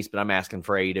about Denise, but I'm asking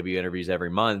for AEW interviews every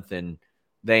month, and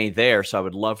they ain't there. So I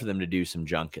would love for them to do some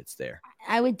junkets there.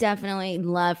 I would definitely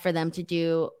love for them to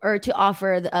do or to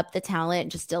offer up the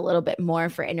talent just a little bit more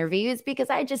for interviews, because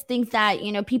I just think that,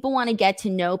 you know, people want to get to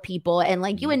know people. And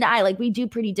like you and I, like we do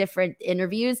pretty different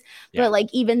interviews, but like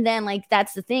even then, like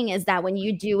that's the thing is that when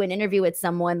you do an interview with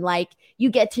someone, like you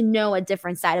get to know a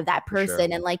different side of that person.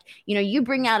 Sure. And like, you know, you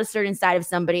bring out a certain side of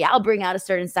somebody, I'll bring out a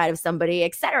certain side of somebody,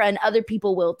 etc. And other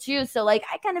people will too. So like,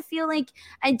 I kind of feel like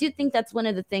I do think that's one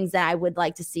of the things that I would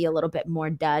like to see a little bit more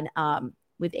done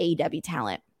with AEW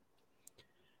talent.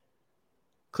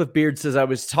 Cliff Beard says, I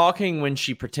was talking when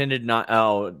she pretended not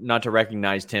to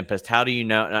recognize Tempest. How do you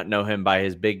not know him by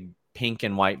his big pink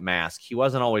and white mask? He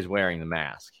wasn't always wearing the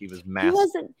mask. He was masked.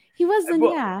 He wasn't,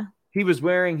 well, yeah. He was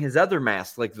wearing his other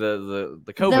mask, like the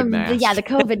COVID mask. The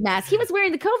COVID mask. He was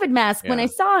wearing the COVID mask when I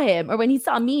saw him, or when he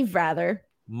saw me, rather.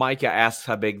 Micah asks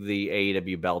how big the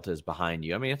AEW belt is behind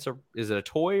you. I mean, is it a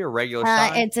toy or regular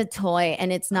size? It's a toy,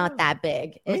 and it's not that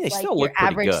big. I mean, it's they like still look your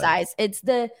average good. size. It's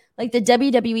the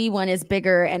WWE one is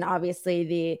bigger, and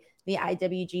obviously the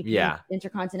IWGP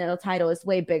Intercontinental title is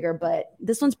way bigger, but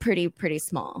this one's pretty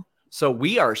small. So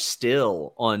we are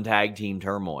still on Tag Team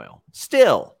Turmoil.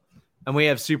 Still. And we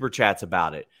have super chats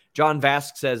about it. John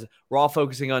Vask says, Raw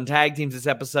focusing on tag teams this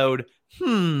episode.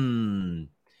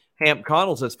 Hamp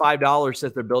Connell says $5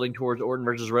 says they're building towards Orton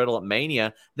versus Riddle at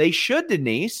Mania. They should,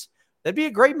 Denise. That'd be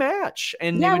a great match.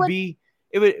 And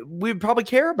we'd probably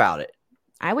care about it.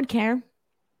 I would care.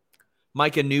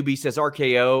 Micah Newbie says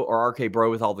RKO or RK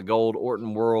Bro with all the gold,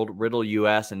 Orton World, Riddle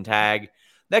US, and tag.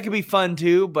 That could be fun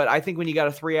too, but I think when you got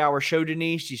a 3-hour show,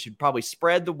 Denise, you should probably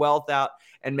spread the wealth out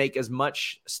and make as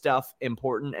much stuff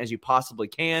important as you possibly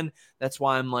can. That's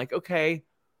why I'm like, okay,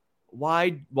 why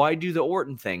do the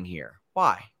Orton thing here?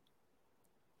 Why?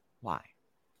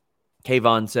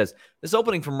 Kayvon says, this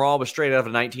opening from Raw was straight out of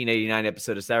a 1989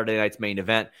 episode of Saturday Night's Main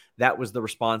Event. That was the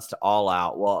response to All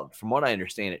Out. Well, from what I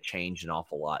understand, it changed an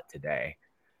awful lot today.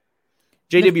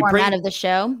 JW the format of the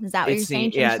show? Is that what you're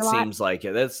saying? Yeah, it seems like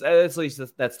it. That's at least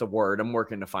that's the word. I'm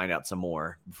working to find out some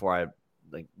more before I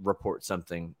report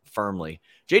something firmly.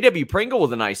 JW Pringle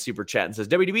with a nice super chat and says,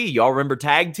 WWE, y'all remember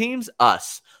tag teams?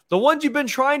 Us. The ones you've been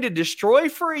trying to destroy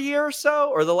for a year or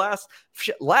so, or the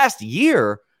last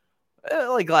year,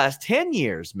 like last 10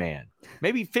 years, man.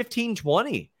 Maybe 15,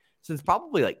 20, since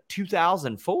probably like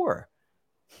 2004.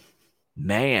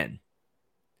 Man.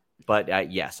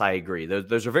 But yes, I agree.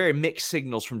 Those are very mixed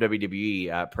signals from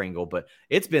WWE, Pringle. But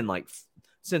it's been like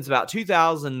since about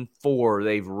 2004,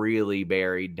 they've really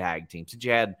buried tag teams. Since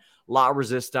you had La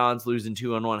Resistance losing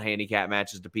 2-on-1 handicap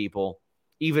matches to people,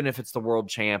 even if it's the world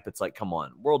champ, it's like, come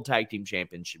on, world tag team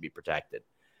champions should be protected.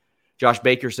 Josh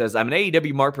Baker says, I'm an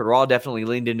AEW mark, but Raw definitely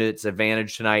leaned into its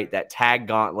advantage tonight. That tag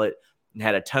gauntlet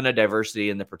had a ton of diversity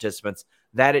in the participants.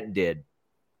 That it did.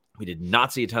 We did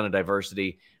not see a ton of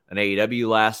diversity in AEW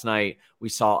last night. We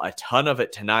saw a ton of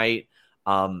it tonight.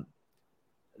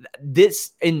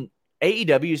 This in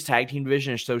AEW's tag team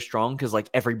division is so strong because like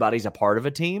everybody's a part of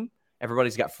a team.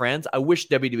 Everybody's got friends. I wish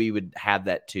WWE would have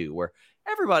that too, where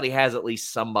everybody has at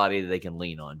least somebody that they can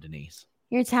lean on, Denise.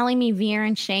 You're telling me Veer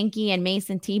and Shanky and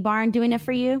Mason T-Bar doing it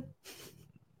for you?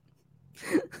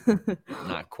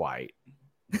 Not quite.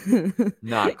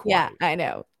 Not quite. Yeah, I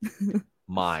know.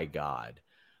 My God.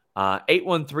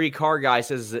 813 Car Guy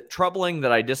says, is it troubling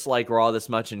that I dislike Raw this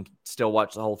much and still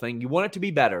watch the whole thing? You want it to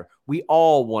be better. We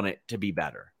all want it to be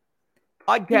better.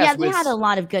 They had a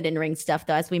lot of good in-ring stuff,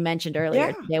 though, as we mentioned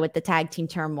earlier today with the tag team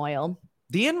turmoil.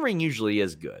 The in-ring usually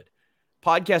is good.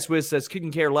 Podcast Wiz says,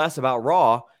 couldn't care less about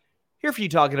Raw. Here for you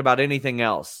talking about anything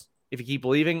else. If you keep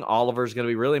believing, Oliver's going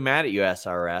to be really mad at you,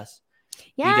 SRS.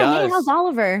 Yeah, hey, how's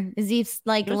Oliver? Is he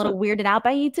like a little weirded out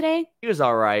by you today? He was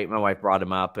all right. My wife brought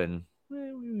him up and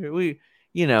we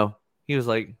he was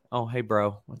like, oh, hey,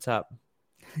 bro, what's up?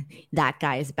 That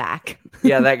guy's back.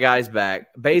 Yeah, that guy's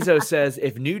back. Bezos says,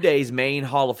 if New Day's main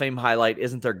Hall of Fame highlight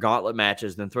isn't their gauntlet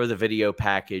matches, then throw the video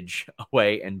package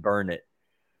away and burn it.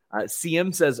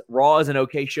 CM says, Raw is an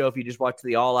okay show if you just watch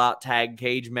the all-out tag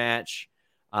cage match.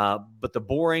 But the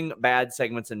boring, bad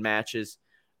segments and matches,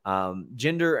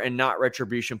 gender and not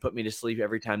retribution put me to sleep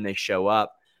every time they show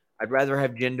up. I'd rather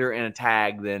have gender and a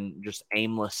tag than just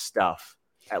aimless stuff.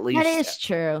 At least That is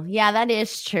true. Yeah, that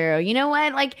is true. You know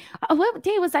what? Like, what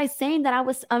day was I saying that I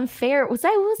was unfair? What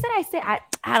did I say? I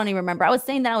don't even remember. I was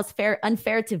saying that I was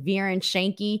unfair to Veer and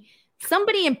Shanky.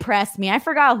 Somebody impressed me. I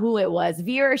forgot who it was.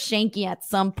 Veer or Shanky at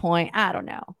some point. I don't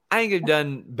know. I think they've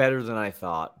done better than I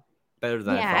thought.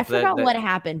 I forgot what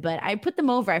happened, but I put them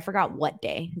over. I forgot what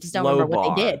day. I just don't remember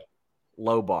what they did.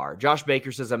 Low bar. Josh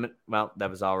Baker says, well, that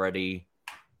was already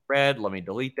read. Let me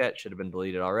delete that. Should have been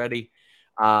deleted already.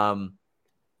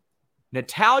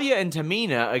 Natalya and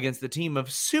Tamina against the team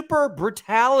of Super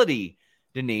Brutality.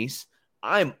 Denise,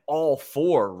 I'm all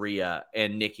for Rhea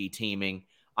and Nikki teaming.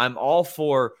 I'm all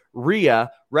for Rhea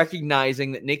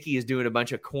recognizing that Nikki is doing a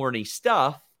bunch of corny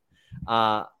stuff.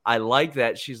 I like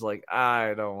that. She's like,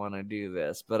 I don't want to do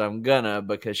this, but I'm gonna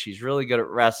because she's really good at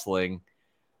wrestling.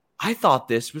 I thought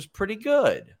this was pretty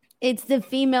good. It's the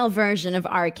female version of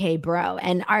RK Bro,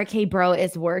 and RK Bro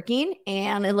is working,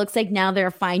 and it looks like now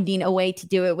they're finding a way to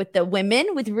do it with the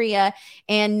women, with Rhea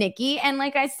and Nikki. And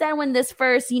like I said, when this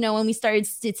first, when we started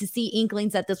to see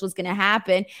inklings that this was going to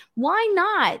happen, why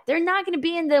not? They're not going to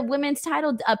be in the women's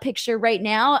title picture right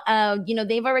now.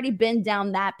 They've already been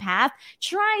down that path.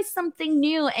 Try something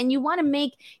new, and you want to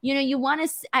make,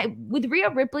 with Rhea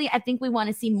Ripley, I think we want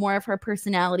to see more of her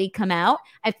personality come out.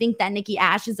 I think that Nikki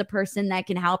Ash is a person that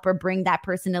can help her bring that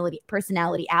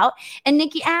personality out. And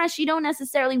Nikki Ash, you don't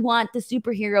necessarily want the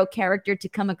superhero character to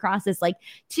come across as like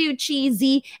too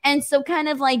cheesy. And so kind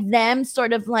of like them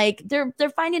sort of like they're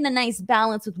finding a nice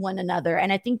balance with one another.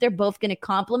 And I think they're both going to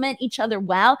complement each other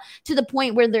well to the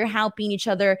point where they're helping each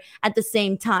other at the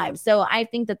same time. So I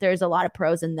think that there's a lot of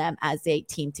pros in them as a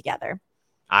team together.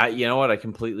 You know what? I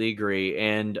completely agree.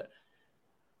 And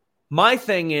my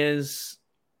thing is,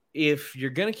 if you're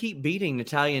going to keep beating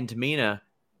Natalya and Tamina,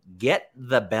 get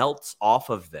the belts off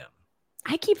of them.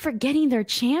 I keep forgetting they're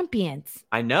champions.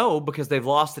 I know, because they've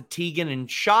lost to Tegan and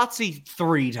Shotzi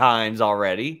 3 times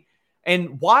already.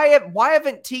 And why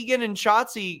haven't Tegan and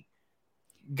Shotzi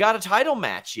got a title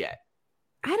match yet?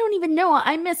 I don't even know.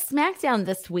 I missed SmackDown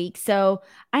this week, so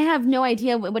I have no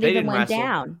idea what even went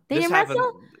down. They didn't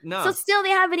wrestle? No. So still they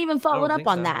haven't even followed up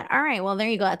on that. All right, well, there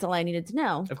you go. That's all I needed to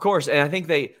know. Of course, and I think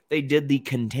they did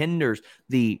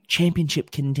the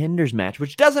championship contenders match,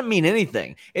 which doesn't mean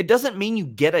anything. It doesn't mean you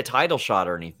get a title shot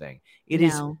or anything. It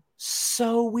is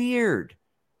so weird.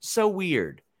 So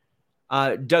weird.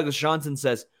 Douglas Johnson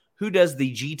says, who does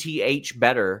the GTH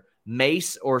better,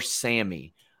 Mace or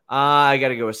Sammy? I got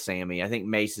to go with Sammy. I think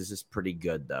Mace's is pretty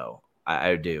good, though.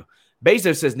 I do.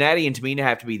 Bezos says Natty and Tamina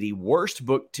have to be the worst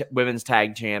booked women's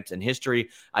tag champs in history.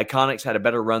 Iconics had a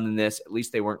better run than this. At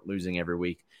least they weren't losing every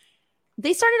week.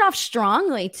 They started off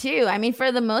strongly, too. I mean,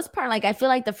 for the most part, like I feel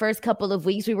like the first couple of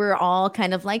weeks we were all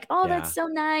kind of like, oh, that's so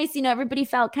nice. Everybody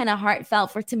felt kind of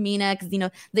heartfelt for Tamina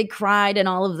because, they cried and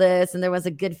all of this. And there was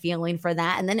a good feeling for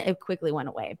that. And then it quickly went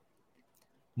away.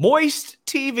 Moist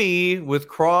TV with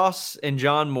Cross and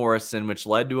John Morrison, which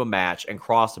led to a match, and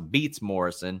Cross beats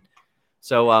Morrison.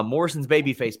 So Morrison's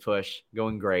babyface push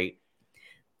going great.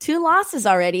 2 losses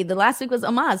already. The last week was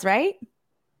Omos, right?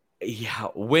 Yeah.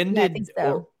 I think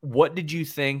so. What did you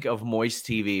think of Moist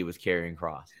TV with Karrion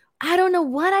Kross? I don't know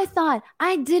what I thought.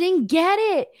 I didn't get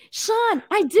it. Sean,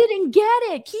 I didn't get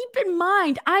it. Keep in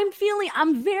mind,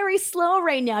 I'm very slow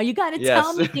right now. You got to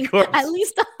tell me at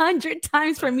least 100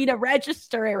 times for me to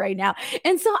register it right now.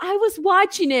 And so I was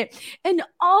watching it, and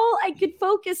all I could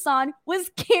focus on was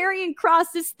Karrion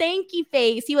Kross's stanky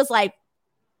face. He was like,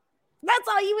 that's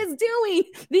all he was doing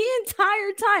the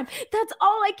entire time. That's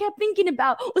all I kept thinking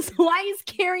about was, why is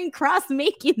Karrion Kross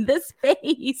making this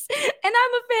face? And I'm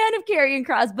a fan of Karrion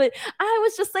Kross, but I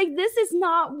was just like, this is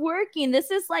not working.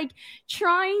 This is like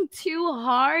trying too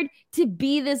hard to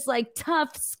be this like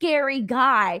tough, scary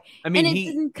guy. I mean, and it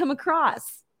didn't come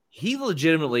across. He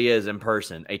legitimately is in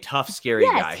person a tough, scary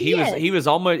guy. He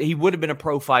would have been a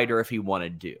pro fighter if he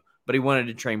wanted to, but he wanted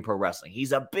to train pro wrestling.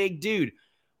 He's a big dude,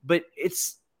 but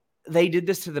they did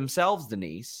this to themselves,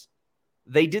 Denise.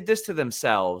 They did this to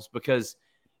themselves because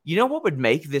you know what would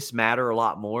make this matter a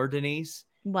lot more, Denise?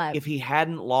 What? If he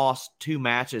hadn't lost 2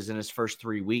 matches in his first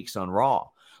 3 weeks on Raw.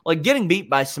 Like, getting beat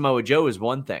by Samoa Joe is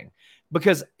one thing,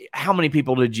 because how many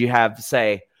people did you have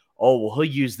say, oh, well, he'll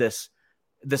use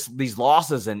these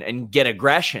losses and get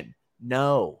aggression?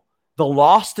 No. The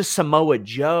loss to Samoa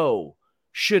Joe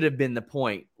should have been the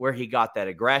point where he got that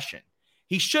aggression.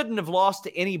 He shouldn't have lost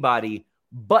to anybody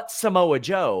but Samoa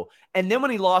Joe. And then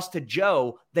when he lost to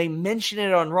Joe, they mention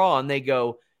it on Raw and they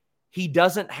go, he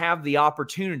doesn't have the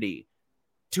opportunity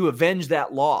to avenge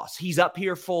that loss. He's up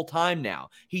here full time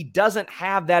now. He doesn't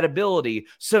have that ability.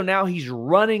 So now he's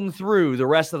running through the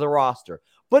rest of the roster.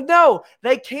 But no,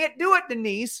 they can't do it,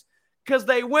 Denise, because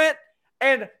they went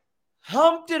and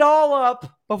humped it all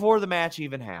up before the match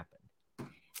even happened.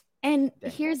 And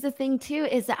here's the thing, too,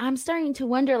 is that I'm starting to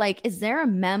wonder, like, is there a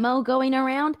memo going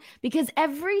around? Because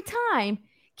every time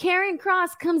Karrion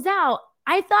Kross comes out,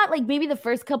 I thought, like, maybe the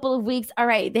first couple of weeks, all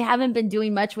right, they haven't been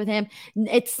doing much with him.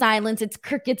 It's silence. It's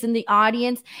crickets in the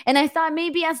audience. And I thought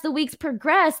maybe as the weeks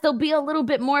progress, there'll be a little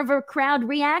bit more of a crowd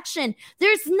reaction.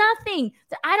 There's nothing.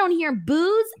 I don't hear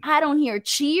boos. I don't hear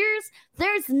cheers.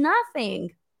 There's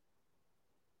nothing.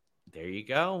 There you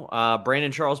go.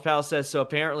 Brandon Charles Powell says, so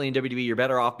apparently in WWE, you're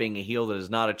better off being a heel that is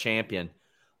not a champion.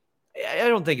 I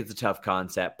don't think it's a tough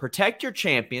concept. Protect your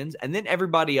champions, and then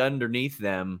everybody underneath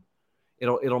them,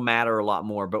 it'll matter a lot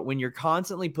more. But when you're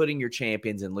constantly putting your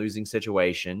champions in losing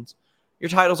situations, your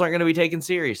titles aren't going to be taken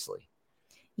seriously.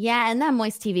 Yeah, and that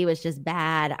Moist TV was just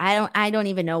bad. I don't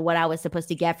even know what I was supposed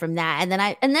to get from that.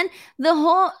 And then the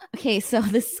whole so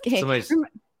this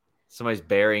somebody's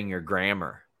burying your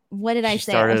grammar. What did I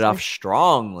say? Started off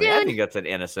strongly. Dude. I think that's an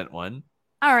innocent one.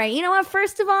 All right. You know what?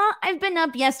 First of all, I've been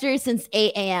up yesterday since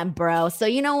 8 a.m., bro. So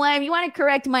you know what? If you want to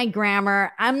correct my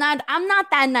grammar, I'm not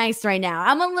that nice right now.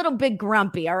 I'm a little bit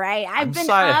grumpy. All right. I've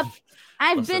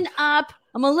been up.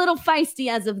 I'm a little feisty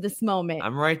as of this moment.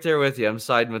 I'm right there with you. I'm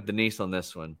siding with Denise on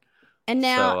this one. And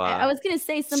now I was going to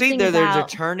say something.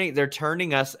 They're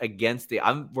turning us against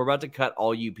we're about to cut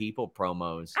all you people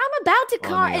promos. I'm about to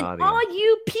cut, and all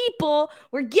you people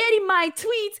were getting my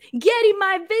tweets, getting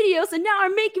my videos, and now are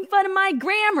making fun of my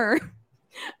grammar.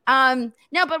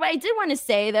 No, but what I did want to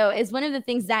say though is one of the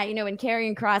things that, when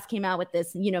Karrion Kross came out with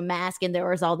this, mask, and there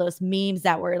was all those memes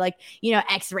that were like,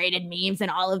 X-rated memes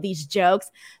and all of these jokes,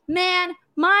 man,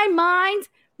 my mind.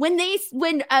 When they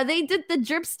did the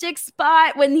dripstick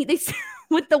spot, when they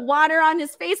with the water on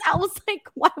his face, I was like,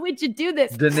 why would you do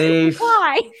this? Denise.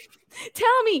 Why?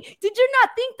 Tell me, did you not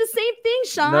think the same thing,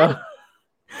 Sean? No.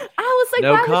 I was like,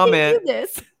 no why comment. would you do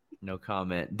this? No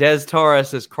comment. Des Torres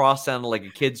says Kross sounded like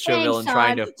a kid's show villain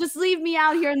trying to just leave me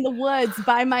out here in the woods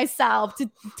by myself to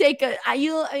take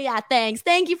thanks.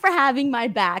 Thank you for having my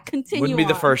back. Continue. Wouldn't be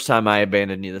the first time I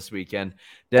abandoned you this weekend.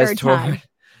 Third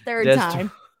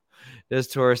time. Des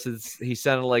Torres, he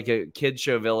sounded like a kid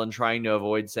show villain trying to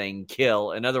avoid saying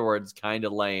kill. In other words, kind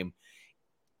of lame.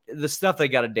 The stuff they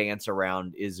got to dance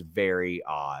around is very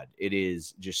odd. It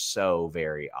is just so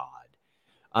very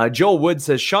odd. Joel Wood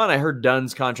says, Sean, I heard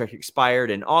Dunn's contract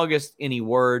expired in August. Any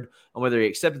word on whether he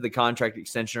accepted the contract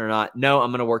extension or not? No,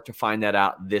 I'm going to work to find that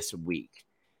out this week.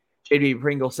 JD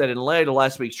Pringle said in light of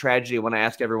last week's tragedy, I want to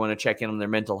ask everyone to check in on their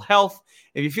mental health.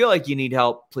 If you feel like you need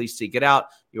help, please seek it out.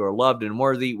 You are loved and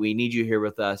worthy. We need you here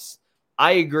with us.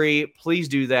 I agree. Please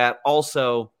do that.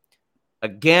 Also,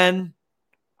 again,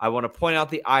 I want to point out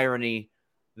the irony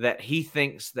that he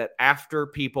thinks that after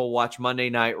people watch Monday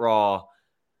Night Raw,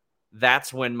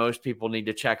 that's when most people need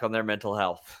to check on their mental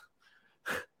health.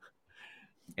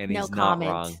 And he's not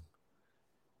wrong.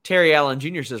 Terry Allen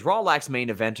Jr. says, Raw lacks main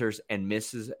eventers and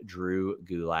misses Drew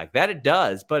Gulak. That it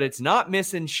does, but it's not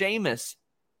missing Sheamus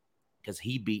because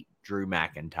he beat Drew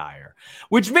McIntyre,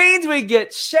 which means we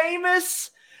get Sheamus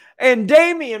and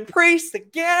Damian Priest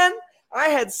again. I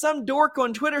had some dork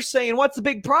on Twitter saying, what's the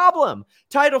big problem?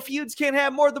 Title feuds can't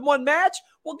have more than one match.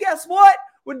 Well, guess what?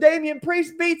 When Damian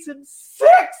Priest beats him 6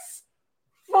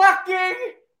 fucking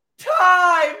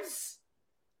times.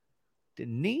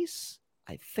 Denise,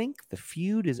 I think the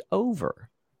feud is over.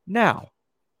 Now,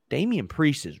 Damian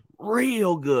Priest is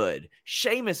real good.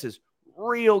 Sheamus is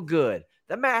real good.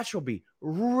 The match will be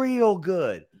real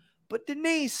good. But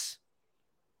Denise,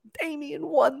 Damian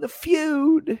won the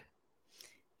feud.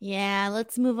 Yeah,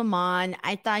 let's move him on.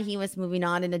 I thought he was moving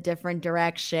on in a different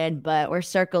direction, but we're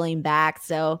circling back.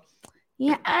 So,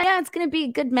 yeah, it's going to be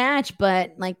a good match.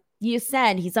 But like you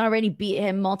said, he's already beat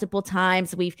him multiple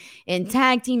times. We've in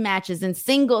tag team matches and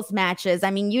singles matches.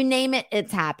 I mean, you name it,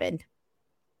 it's happened.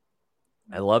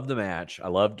 I loved the match. I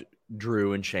loved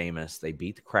Drew and Sheamus. They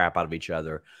beat the crap out of each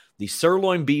other. The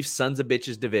Sirloin Beef Sons of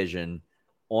Bitches division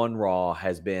on Raw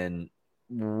has been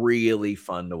really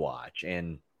fun to watch.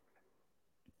 And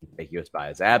conspicuous by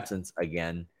his absence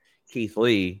again, Keith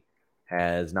Lee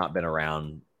has not been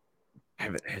around.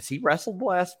 Has he wrestled the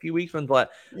last few weeks? No. I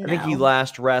think he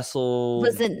last wrestled.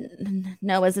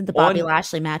 Wasn't the Bobby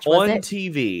Lashley match? Was on it?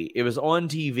 TV? It was on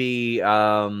TV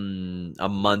a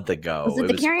month ago. Was it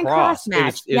the Karrion Kross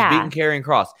match? It was beating Karrion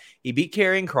Kross. He beat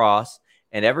Karrion Kross,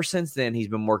 and ever since then he's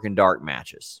been working dark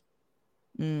matches.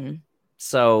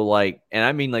 So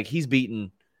he's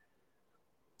beaten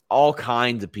all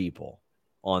kinds of people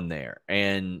on there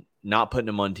and not putting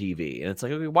him on TV. And it's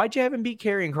like, okay, why'd you have him beat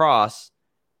Karrion Kross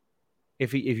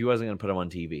if he wasn't going to put him on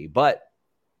TV? But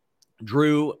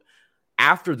Drew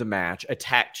after the match,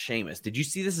 attacked Sheamus. Did you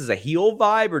see this as a heel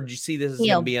vibe, or did you see this as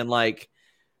him being like,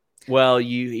 well,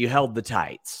 you held the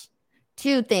tights?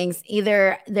 Two things.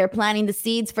 Either they're planting the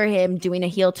seeds for him doing a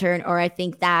heel turn, or I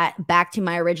think that back to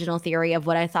my original theory of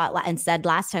what I thought and said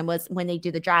last time was when they do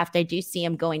the draft, I do see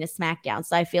him going to SmackDown.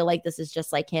 So I feel like this is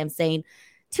just like him saying,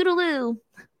 toodaloo.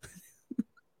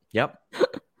 Yep.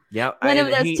 Yeah. One of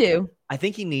those two. I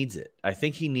think he needs it. I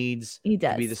think he needs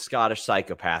to be the Scottish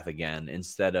psychopath again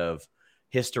instead of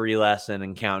history lesson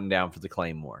and counting down for the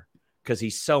Claymore, because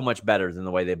he's so much better than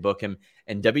the way they book him.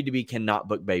 And WWE cannot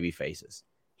book baby faces.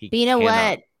 But you know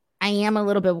what? I am a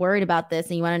little bit worried about this.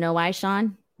 And you want to know why,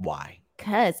 Sean? Why?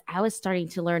 Because I was starting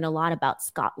to learn a lot about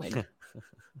Scotland.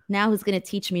 Now who's going to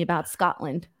teach me about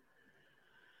Scotland?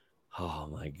 Oh,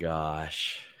 my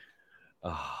gosh.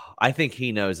 Oh, I think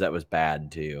he knows that was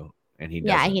bad, too. And he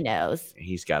knows.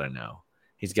 He's got to know.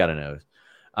 He's got to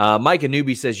know. Mike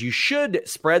Anubi says, you should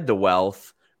spread the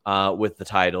wealth with the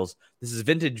titles. This is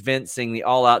vintage Vince seeing the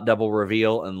all-out double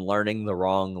reveal and learning the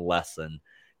wrong lesson.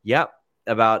 Yep.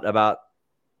 About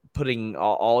putting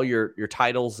all your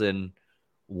titles in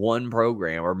one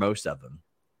program, or most of them.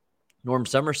 Norm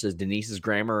Summer says Denise's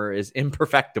grammar is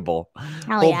imperfectible.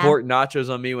 Pulled pork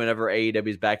nachos on me whenever AEW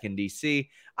is back in DC.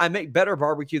 I make better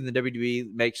barbecue than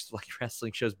WWE makes, like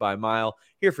wrestling shows by a mile.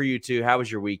 Here for you too. How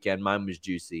was your weekend? Mine was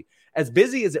juicy. As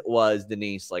busy as it was,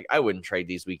 Denise, like I wouldn't trade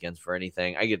these weekends for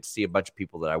anything. I get to see a bunch of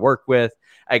people that I work with.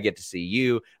 I get to see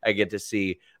you. I get to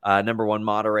see number one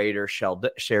moderator,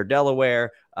 Cher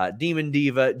Delaware, Demon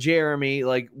Diva, Jeremy.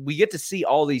 Like we get to see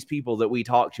all these people that we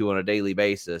talk to on a daily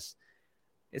basis.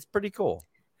 It's pretty cool.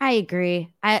 I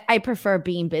agree. I prefer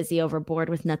being busy over bored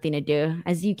with nothing to do,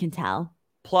 as you can tell.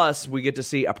 Plus, we get to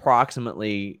see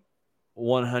approximately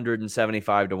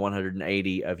 175 to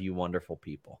 180 of you wonderful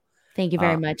people. Thank you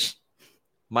very much.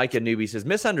 Micah Newbie says,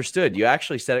 misunderstood. You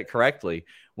actually said it correctly.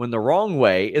 When the wrong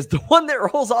way is the one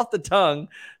that rolls off the tongue.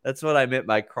 That's what I meant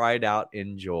by cried out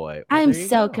in joy. Well, I'm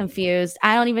so confused.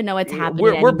 I don't even know what's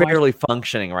happening We're barely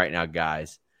functioning right now,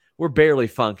 guys. We're barely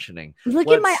functioning. Look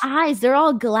at my eyes. They're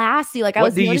all glassy. Like I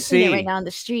was noticing it right now on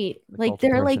the street. Like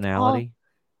they're like all...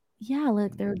 Yeah,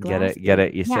 look, they're glassy. Get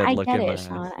it. You said, I look get at it, my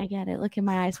Sean. eyes. I get it. Look in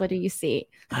my eyes. What do you see?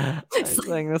 I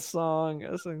sing the song.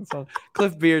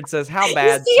 Cliff Beard says, how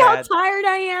bad? You see how tired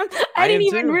I am? I didn't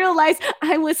even realize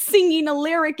I was singing a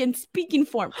lyric in speaking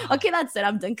form. Okay, that's it.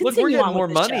 I'm done. Continue. Look, we're getting more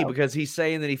money show. Because he's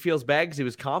saying that he feels bad because he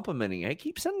was complimenting. Hey,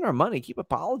 keep sending our money. Keep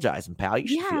apologizing, pal. You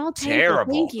should feel I'll take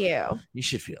terrible. It. Thank you. You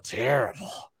should feel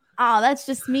terrible. Oh, that's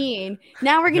just mean.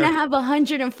 Now we're going to have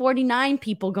 149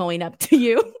 people going up to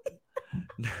you.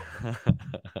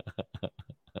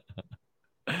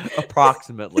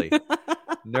 Approximately.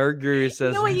 Nerd Guru says,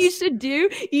 you know what you should do?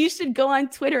 You should go on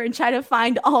Twitter and try to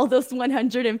find all those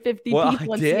 150 people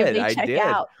and see if they check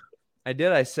out. I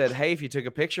did. I said, hey, if you took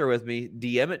a picture with me,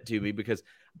 DM it to me, because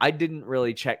I didn't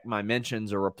really check my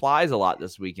mentions or replies a lot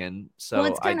this weekend. So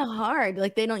it's kind of hard.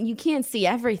 Like you can't see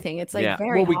everything. It's like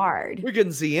very hard. We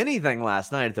couldn't see anything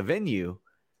last night at the venue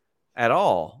at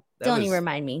all. Don't even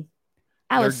remind me.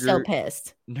 I was so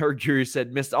pissed. Nerd Guru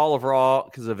said, missed all of Raw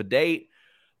because of a date.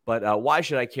 But why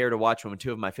should I care to watch when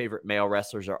two of my favorite male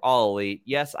wrestlers are all elite?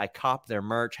 Yes, I copped their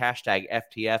merch.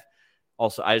 #FTF.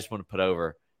 Also, I just want to put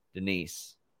over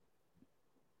Denise.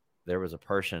 There was a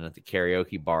person at the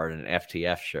karaoke bar in an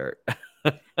FTF shirt.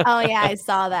 Oh, yeah, I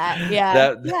saw that.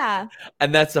 Yeah. Yeah.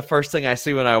 And that's the first thing I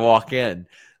see when I walk in.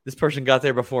 This person got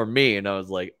there before me, and I was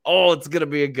like, oh, it's going to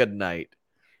be a good night.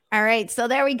 All right. So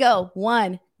there we go.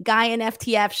 One guy in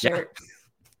FTF shirt.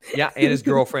 Yeah, and his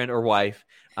girlfriend or wife.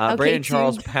 Brandon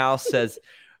Charles Powell says,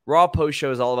 Raw post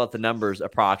show is all about the numbers,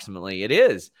 approximately. It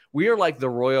is. We are like the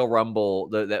Royal Rumble,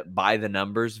 that by the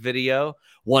numbers video.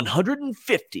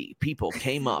 150 people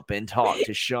came up and talked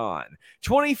to Sean.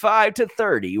 25 to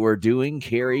 30 were doing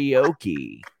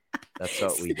karaoke. That's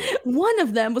what we did. One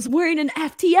of them was wearing an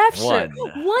FTF shirt.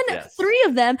 Yes. 3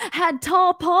 of them had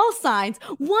Tall Paul signs.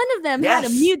 One of them had a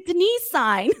Mute Denise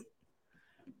sign.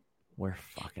 We're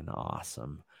fucking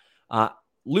awesome.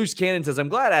 Loose Cannon says, I'm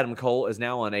glad Adam Cole is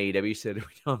now on AEW. Said we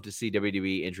don't have to see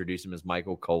WWE introduce him as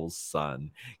Michael Cole's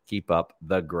son. Keep up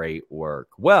the great work.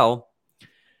 Well,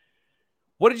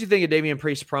 what did you think of Damian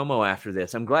Priest's promo after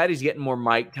this? I'm glad he's getting more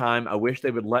mic time. I wish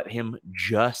they would let him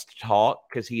just talk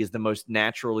because he is the most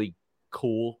naturally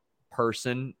cool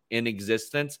person in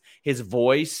existence. His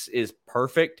voice is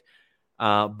perfect.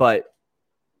 But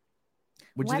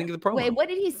what do you think of the promo? Wait, what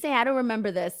did he say? I don't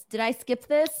remember this. Did I skip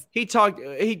this? He talked.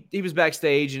 He was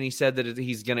backstage and he said that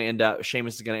he's going to end up.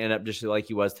 Sheamus is going to end up just like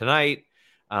he was tonight,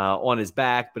 on his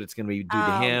back, but it's going to be due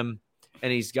to him.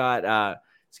 And he's got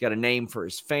a name for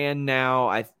his fan now.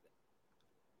 I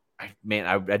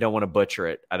I don't want to butcher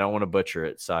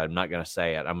it. So I'm not going to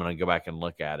say it. I'm going to go back and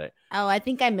look at it. Oh, I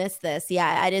think I missed this.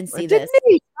 Yeah, I didn't see Denise,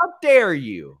 this. how dare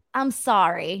you? I'm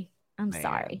sorry. Man.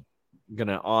 Sorry. I'm going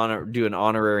to do an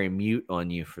honorary mute on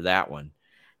you for that one.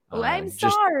 Oh, I'm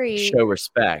sorry. Show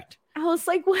respect. I was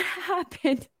like, what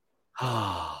happened?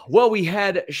 Well,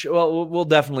 we'll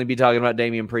definitely be talking about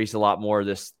Damian Priest a lot more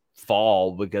this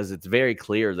fall because it's very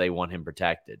clear they want him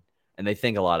protected and they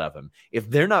think a lot of him. If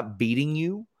they're not beating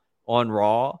you on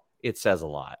Raw, it says a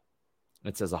lot.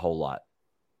 It says a whole lot.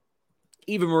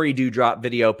 Eva Marie Doudrop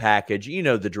video package. You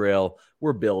know the drill.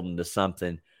 We're building to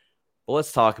something. But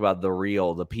let's talk about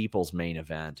the people's main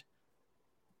event.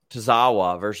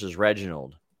 Tozawa versus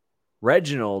Reginald.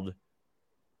 Reginald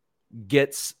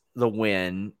gets the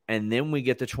win, and then we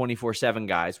get the 24/7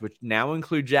 guys, which now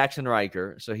include Jackson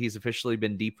Riker. So he's officially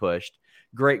been depushed.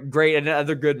 Great, and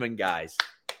other Goodman guys.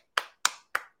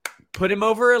 Put him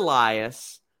over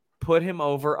Elias,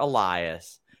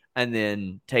 and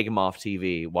then take him off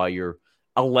TV while you're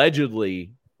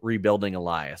allegedly rebuilding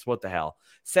Elias. What the hell?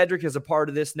 Cedric is a part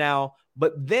of this now,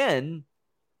 but then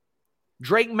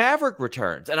Drake Maverick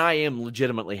returns, and I am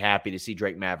legitimately happy to see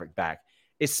Drake Maverick back,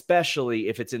 especially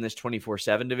if it's in this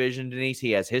 24/7 division, Denise.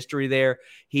 He has history there.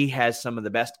 He has some of the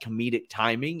best comedic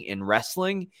timing in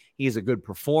wrestling. He is a good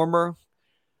performer.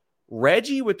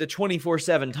 Reggie with the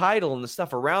 24/7 title and the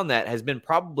stuff around that has been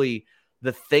probably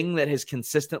the thing that has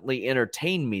consistently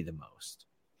entertained me the most.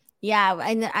 Yeah,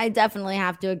 I definitely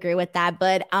have to agree with that.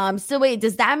 But so wait,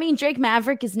 does that mean Drake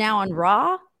Maverick is now on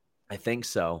Raw? I think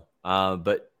so.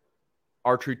 But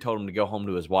R-Truth told him to go home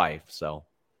to his wife, so.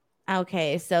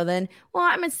 Okay, so then, well,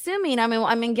 I'm assuming, I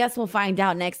mean, guess we'll find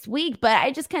out next week, but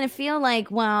I just kind of feel like,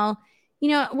 I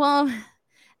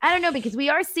don't know, because we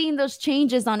are seeing those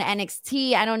changes on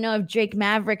NXT. I don't know if Drake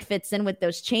Maverick fits in with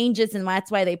those changes, and that's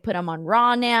why they put him on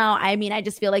Raw now. I mean, I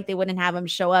just feel like they wouldn't have him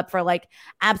show up for like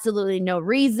absolutely no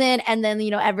reason. And then,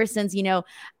 ever since, they've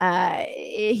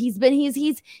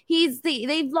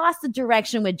lost the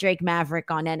direction with Drake Maverick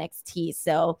on NXT.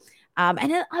 So,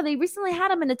 they recently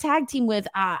had him in a tag team with,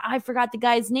 I forgot the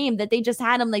guy's name, that they just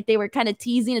had him, like they were kind of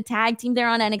teasing a tag team there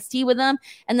on NXT with him.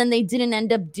 And then they didn't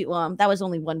end up that was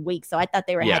only 1 week. So I thought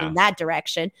they were heading that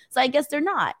direction. So I guess they're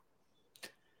not.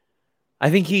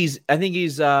 I think he's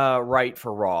right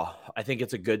for Raw. I think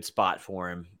it's a good spot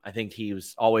for him. I think he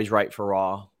was always right for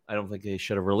Raw. I don't think they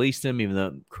should have released him, even though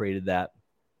it created that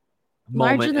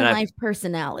moment. Larger than life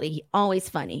personality. Always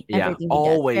funny. Yeah, everything he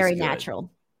always does. Very good.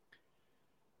 Natural.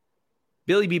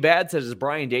 Billy B. Bad says, is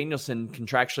Bryan Danielson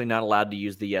contractually not allowed to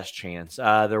use the yes chance?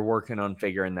 They're working on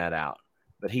figuring that out.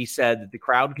 But he said that the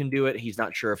crowd can do it. He's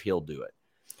not sure if he'll do it.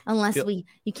 Unless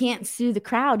you can't sue the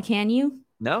crowd, can you?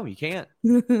 No, you can't.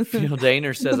 Phil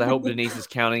Daner says, I hope Denise is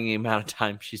counting the amount of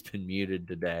time she's been muted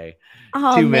today.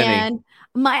 Oh, Too man.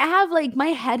 many. I have my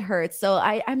head hurts. So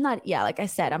I'm not, like I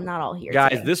said, I'm not all here. Guys,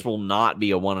 today. This will not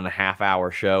be a 1.5 hour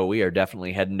show. We are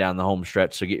definitely heading down the home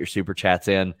stretch. So get your super chats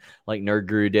in like Nerd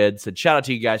Guru did. Said, shout out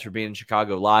to you guys for being in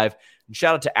Chicago live. And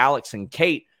shout out to Alex and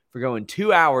Kate for going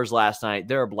 2 hours last night.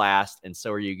 They're a blast. And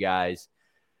so are you guys.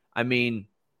 I mean,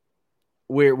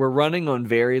 we're running on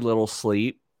very little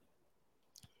sleep.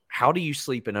 How do you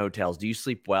sleep in hotels? Do you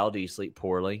sleep well? Do you sleep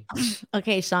poorly?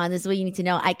 Okay, Sean, this is what you need to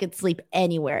know. I could sleep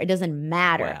anywhere. It doesn't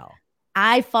matter. Well,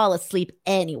 I fall asleep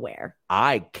anywhere.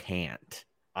 I can't.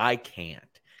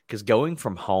 Because going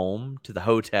from home to the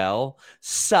hotel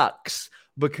sucks.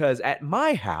 Because at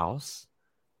my house,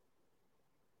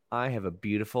 I have a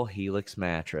beautiful Helix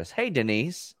mattress. Hey,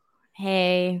 Denise.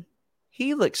 Hey.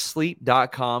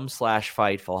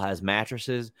 HelixSleep.com/Fightful has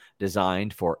mattresses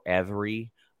designed for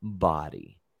every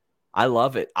body. I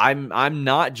love it. I'm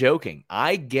not joking.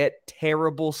 I get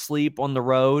terrible sleep on the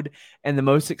road, and the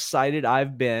most excited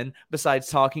I've been, besides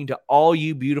talking to all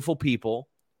you beautiful people,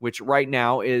 which right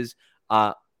now is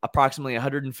approximately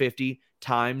 150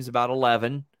 times about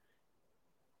 11,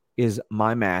 is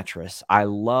my mattress. I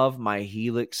love my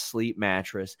Helix Sleep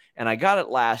mattress, and I got it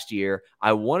last year.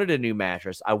 I wanted a new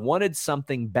mattress. I wanted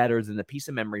something better than the piece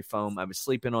of memory foam I was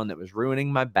sleeping on that was ruining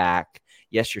my back.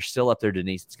 Yes, you're still up there,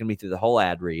 Denise. It's going to be through the whole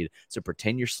ad read, so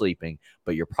pretend you're sleeping,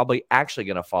 but you're probably actually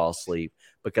going to fall asleep,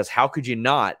 because how could you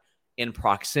not in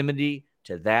proximity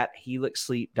to that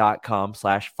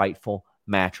HelixSleep.com/Fightful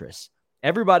mattress?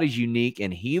 Everybody's unique,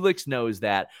 and Helix knows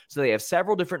that. So they have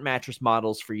several different mattress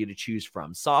models for you to choose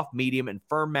from. Soft, medium, and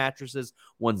firm mattresses,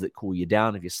 ones that cool you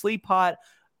down if you sleep hot,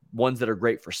 ones that are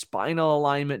great for spinal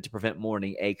alignment to prevent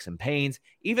morning aches and pains,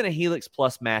 even a Helix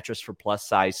Plus mattress for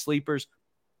plus-size sleepers.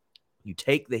 You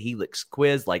take the Helix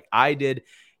quiz like I did.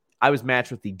 I was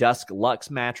matched with the Dusk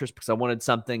Luxe mattress because I wanted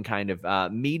something kind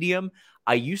of medium.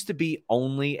 I used to be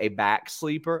only a back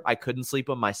sleeper. I couldn't sleep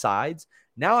on my sides.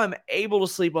 Now I'm able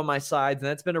to sleep on my sides, and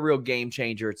that's been a real game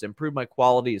changer. It's improved my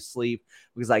quality of sleep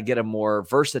because I get a more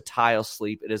versatile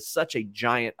sleep. It is such a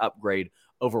giant upgrade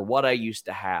over what I used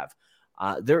to have.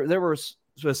 There was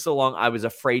so long I was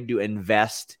afraid to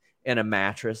invest in a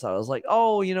mattress. I was like,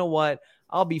 oh, you know what?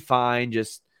 I'll be fine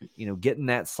just, getting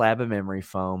that slab of memory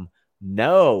foam.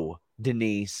 No,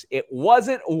 Denise, it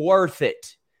wasn't worth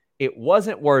it. It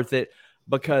wasn't worth it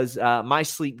because my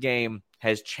sleep game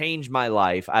has changed my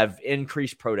life. I've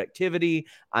increased productivity.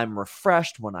 I'm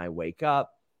refreshed when I wake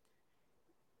up.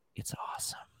 It's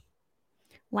awesome.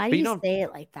 Why do you say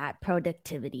it like that?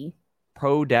 Productivity.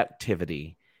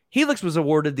 Helix was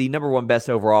awarded the #1 best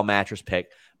overall mattress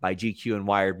pick by GQ and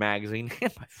Wired magazine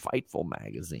and by Fightful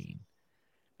magazine.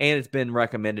 And it's been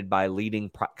recommended by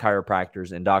leading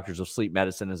chiropractors and doctors of sleep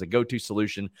medicine as a go-to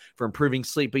solution for improving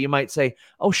sleep. But you might say,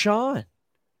 oh, Sean,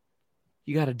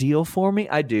 you got a deal for me?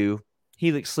 I do.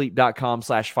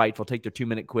 HelixSleep.com/Fightful. Take their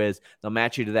 2-minute quiz. They'll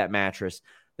match you to that mattress.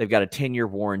 They've got a 10-year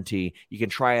warranty. You can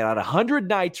try it out 100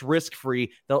 nights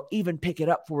risk-free. They'll even pick it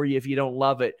up for you if you don't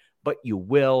love it, but you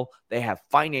will. They have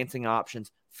financing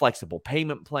options, flexible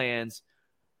payment plans,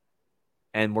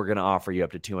 and we're going to offer you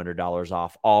up to $200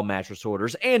 off all mattress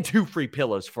orders and 2 free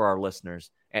pillows for our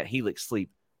listeners at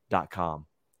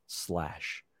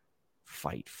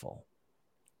HelixSleep.com/Fightful.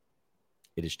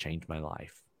 It has changed my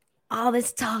life. All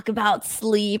this talk about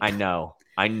sleep. I know.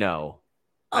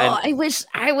 Oh, I wish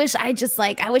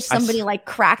somebody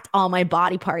cracked all my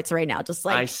body parts right now. Just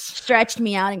stretched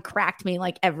me out and cracked me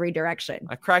every direction.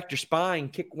 I cracked your spine,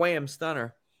 kick, wham,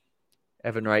 stunner.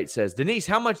 Evan Wright says, Denise,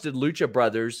 how much did Lucha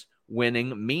Brothers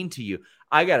winning mean to you?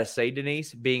 I got to say,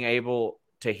 Denise, being able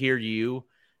to hear you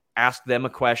ask them a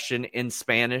question in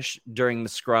Spanish during the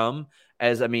scrum,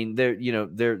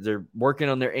 they're working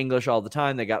on their English all the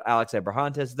time. They got Alex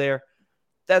Abrahantes there.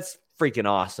 That's freaking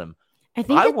awesome. I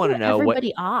think I want to know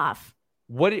everybody off.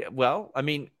 Well,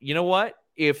 you know what?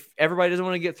 If everybody doesn't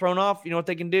want to get thrown off, you know what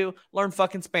they can do? Learn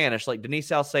fucking Spanish like Denise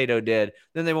Salcedo did.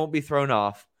 Then they won't be thrown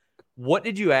off. What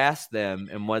did you ask them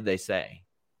and what did they say?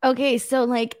 Okay, so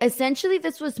essentially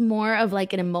this was more of an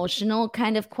emotional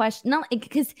kind of question. Not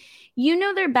because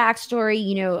their backstory,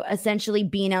 essentially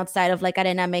being outside of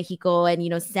Arena Mexico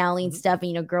and, selling stuff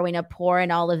and, growing up poor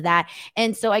and all of that.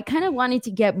 And so I kind of wanted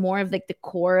to get more of the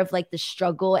core of the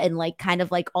struggle and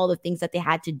all the things that they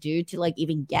had to do to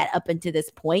even get up into this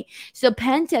point. So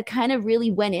Penta kind of really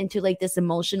went into this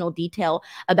emotional detail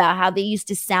about how they used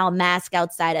to sell masks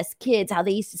outside as kids, how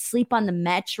they used to sleep on the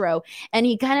metro. And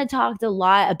he kind of talked a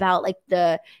lot about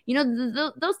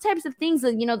those types of things,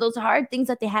 those hard things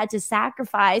that they had to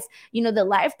sacrifice, the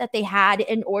life that they had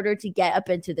in order to get up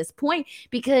into this point.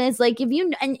 Because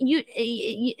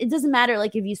it doesn't matter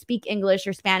if you speak English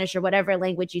or Spanish or whatever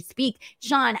language you speak,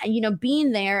 Sean,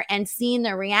 being there and seeing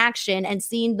their reaction and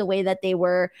seeing the way that they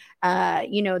were,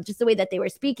 just the way that they were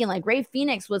speaking, Rey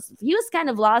Fénix was kind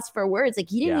of lost for words.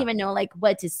 He didn't even know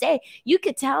what to say. You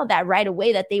could tell that right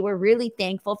away that they were really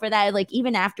thankful for that.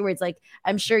 Even afterwards,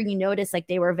 I'm sure you noticed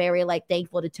they were very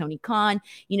thankful to Tony Khan,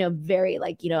 very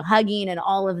hugging and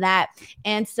all of that.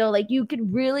 And so you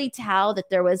could really tell that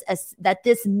there was that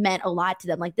this meant a lot to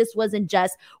them. This wasn't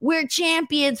just we're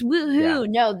champions, woohoo.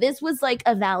 Yeah. No, this was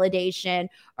a validation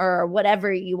or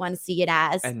whatever you want to see it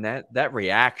as. And that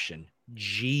reaction,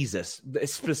 Jesus,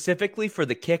 specifically for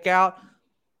the kick out,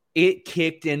 it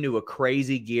kicked into a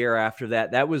crazy gear after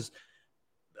that. That was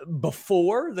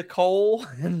before the Cole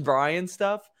and Brian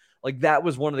stuff. That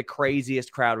was one of the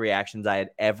craziest crowd reactions I had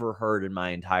ever heard in my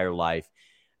entire life.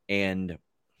 And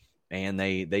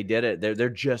they did it. They're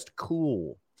just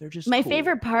cool. They're just my cool.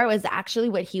 Favorite part was actually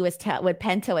what what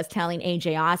Penta was telling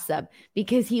AJ Awesome,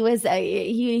 because he was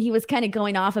he was kind of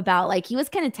going off about he was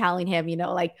kind of telling him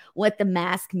what the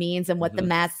mask means and what the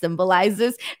mask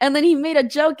symbolizes, and then he made a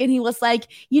joke and he was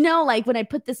when I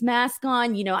put this mask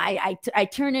on, I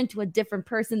turn into a different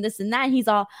person, this and that. He's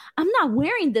all, I'm not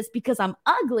wearing this because I'm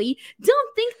ugly.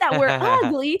 Don't think that we're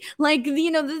ugly.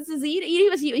 This is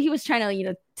he was trying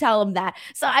to tell him that.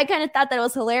 So I kind of thought that it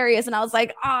was hilarious, and I was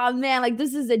like, oh man,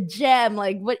 this is a gem.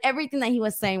 Everything that he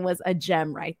was saying was a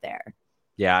gem right there.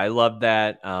 Yeah, I love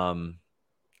that. Well,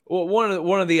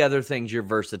 one of the other things you're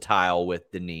versatile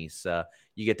with, Denise.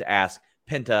 You get to ask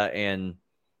Penta and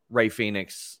Rey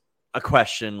Fénix a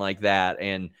question like that,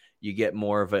 and you get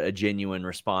more of a genuine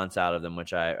response out of them,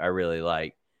 which I really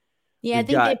like. Yeah, I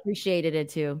think they appreciated it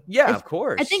too. Yeah, of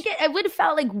course. I think it would have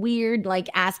felt weird,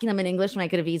 asking them in English when I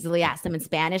could have easily asked them in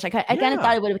Spanish. I kind of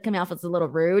thought it would have come off as a little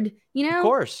rude, Of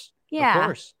course. Yeah. Of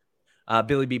course.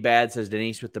 Billy B. Bad says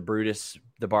Denise with the Brutus,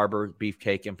 the Barber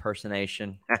beefcake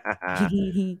impersonation.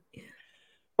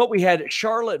 But we had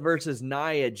Charlotte versus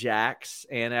Nia Jax.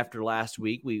 And after last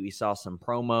week, we saw some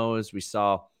promos. We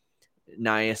saw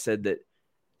Nia said that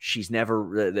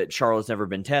that Charlotte's never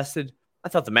been tested. I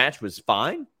thought the match was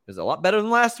fine. It was a lot better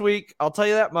than last week. I'll tell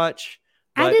you that much.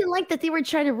 I didn't like that they were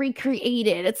trying to recreate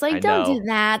it. It's like, don't do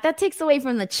that. That takes away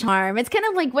from the charm. It's kind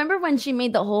of like, remember when she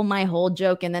made the whole my whole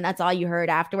joke and then that's all you heard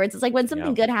afterwards? It's like when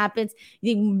something good happens,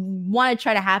 you want to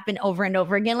try to happen over and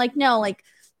over again. Like, no, like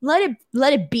let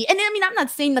it be. And I mean, I'm not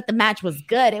saying that the match was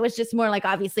good. It was just more like,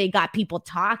 obviously it got people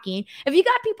talking. If you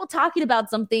got people talking about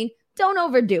something, don't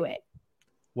overdo it.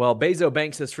 Well, Bezo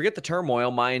Bank says, forget the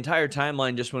turmoil. My entire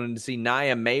timeline just wanted to see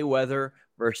Nia Mayweather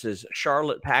versus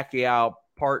Charlotte Pacquiao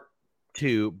part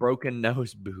 2, Broken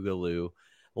Nose Boogaloo.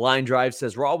 Line Drive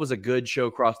says, Raw was a good show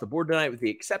across the board tonight with the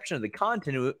exception of the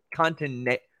continuation.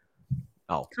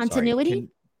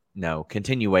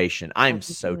 I'm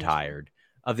so tired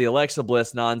of the Alexa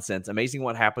Bliss nonsense. Amazing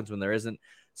what happens when there isn't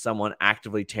someone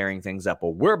actively tearing things up.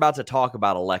 Well, we're about to talk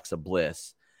about Alexa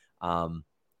Bliss.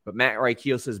 But Matt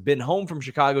Raikio says, been home from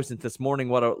Chicago since this morning.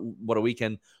 What a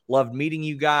weekend. Loved meeting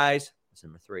you guys. That's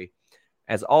number 3.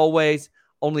 As always,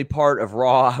 only part of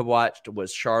Raw I watched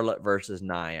was Charlotte versus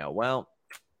Nia. Well,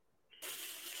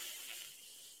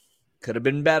 could have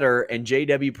been better. And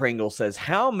JW Pringle says,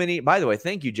 by the way,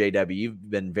 thank you, JW.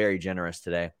 You've been very generous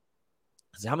today.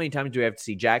 So how many times do we have to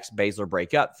see Jax Baszler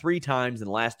break up? 3 times in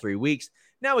the last 3 weeks.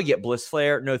 Now we get Bliss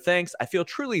Flair. No thanks. I feel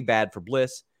truly bad for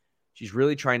Bliss. She's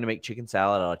really trying to make chicken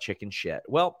salad out of chicken shit.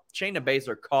 Well, Shayna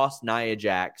Baszler cost Nia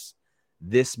Jax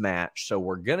this match, so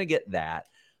we're going to get that.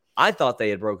 I thought they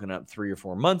had broken up 3 or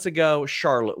 4 months ago.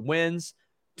 Charlotte wins.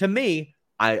 To me,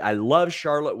 I love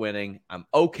Charlotte winning. I'm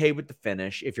okay with the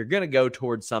finish. If you're going to go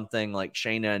towards something like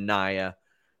Shayna and Nia,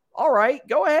 all right,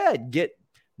 go ahead.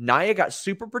 Nia got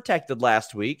super protected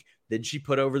last week. Then she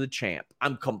put over the champ.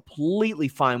 I'm completely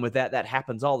fine with that. That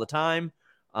happens all the time.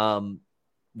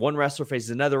 One wrestler faces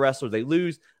another wrestler. They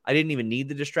lose. I didn't even need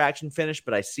the distraction finish,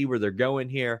 but I see where they're going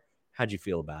here. How'd you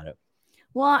feel about it?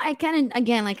 Well, I kind of,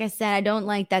 again, like I said, I don't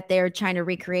like that they're trying to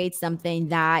recreate something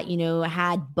that,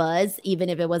 had buzz, even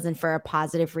if it wasn't for a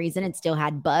positive reason, it still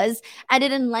had buzz. I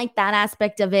didn't like that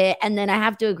aspect of it. And then I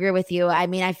have to agree with you. I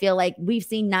mean, I feel like we've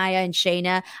seen Nia and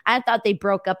Shayna. I thought they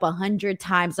broke up 100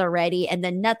 times already, and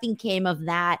then nothing came of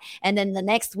that. And then the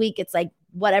next week, it's like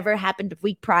whatever happened the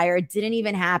week prior didn't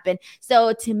even happen.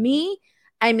 So to me,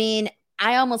 I mean,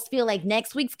 I almost feel like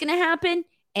next week's going to happen.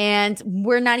 And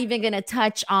we're not even going to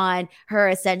touch on her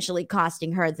essentially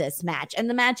costing her this match. And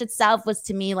the match itself was,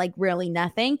 to me, like really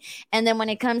nothing. And then when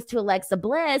it comes to Alexa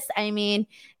Bliss, I mean,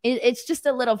 it's just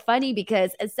a little funny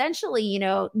because essentially,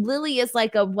 Lily is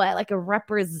like a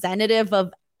representative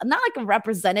of, not like a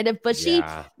representative, but she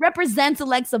represents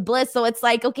Alexa Bliss. So it's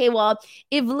like, okay, well,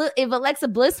 if Alexa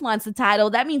Bliss wants the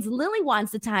title, that means Lily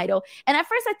wants the title. And at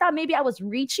first I thought maybe I was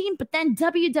reaching, but then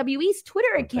WWE's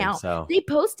Twitter account, they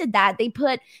posted that. They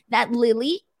put that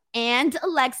Lily and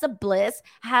Alexa Bliss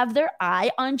have their eye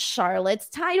on Charlotte's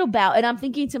title bout. And I'm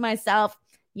thinking to myself,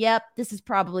 yep, this is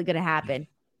probably going to happen.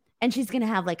 And she's going to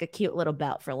have like a cute little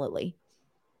belt for Lily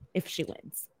if she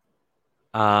wins.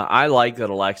 I like that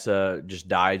Alexa just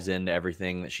dives into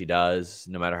everything that she does,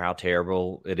 no matter how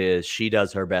terrible it is. She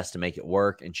does her best to make it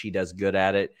work, and she does good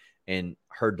at it, and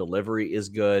her delivery is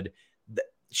good.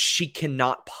 She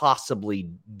cannot possibly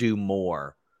do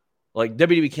more. Like,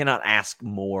 WWE cannot ask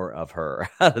more of her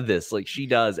out of this. Like, she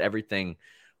does everything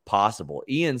possible.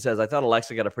 Ian says, I thought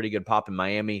Alexa got a pretty good pop in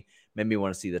Miami. Made me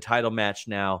want to see the title match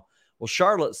now. Well,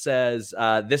 Charlotte says,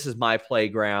 this is my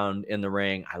playground in the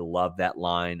ring. I love that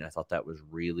line. I thought that was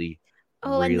really,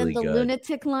 really and then the good.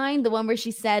 lunatic line, the one where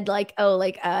she said, like, oh,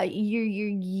 like,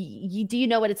 you do you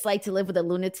know what it's like to live with a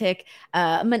lunatic?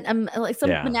 Like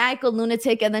some maniacal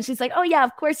lunatic. And then she's like, oh, yeah,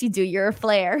 of course you do. You're a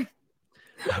Flair.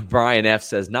 Brian F.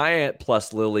 says, Nia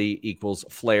plus Lily equals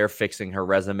Flair fixing her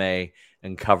resume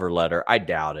and cover letter. I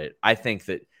doubt it. I think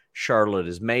that Charlotte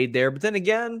is made there. But then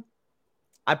again,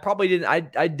 I probably didn't.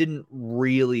 I didn't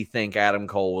really think Adam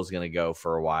Cole was going to go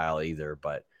for a while either.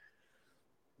 But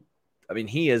I mean,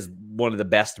 he is one of the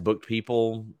best booked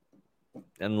people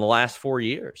in the last 4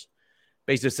 years.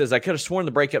 Basically says, I could have sworn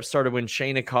the breakup started when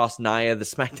Shayna cost Nia the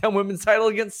SmackDown Women's title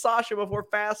against Sasha before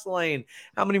Fastlane.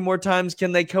 How many more times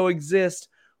can they coexist?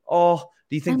 Oh,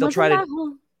 do you think they'll try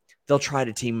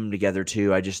to team them together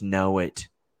too? I just know it.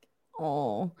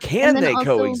 Oh, can they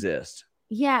coexist?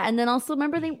 Yeah, and then also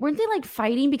remember weren't they like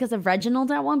fighting because of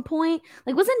Reginald at one point?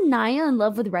 Like, wasn't Nia in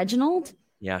love with Reginald?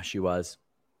 Yeah, she was.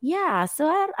 Yeah, so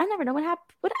I never know what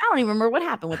happened. I don't even remember what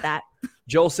happened with that.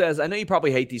 Joel says, I know you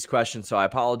probably hate these questions, so I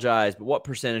apologize, but what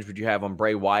percentage would you have on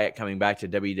Bray Wyatt coming back to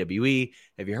WWE?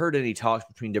 Have you heard any talks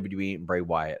between WWE and Bray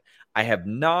Wyatt? I have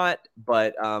not,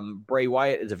 but Bray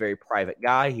Wyatt is a very private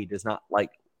guy. He doesn't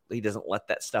let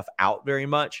that stuff out very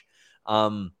much.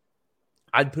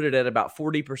 I'd put it at about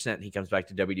 40% he comes back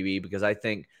to WWE because I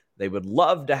think they would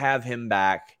love to have him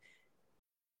back.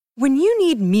 When you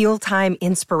need mealtime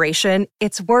inspiration,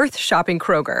 it's worth shopping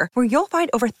Kroger, where you'll find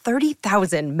over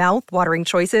 30,000 mouth-watering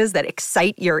choices that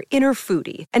excite your inner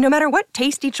foodie. And no matter what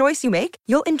tasty choice you make,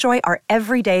 you'll enjoy our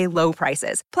everyday low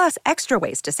prices, plus extra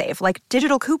ways to save, like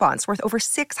digital coupons worth over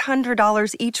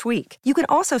 $600 each week. You can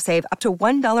also save up to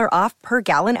 $1 off per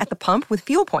gallon at the pump with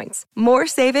fuel points. More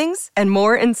savings and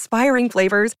more inspiring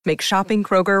flavors make shopping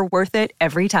Kroger worth it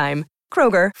every time.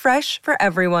 Kroger, fresh for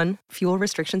everyone. Fuel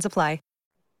restrictions apply.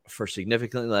 For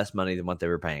significantly less money than what they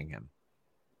were paying him.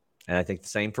 And I think the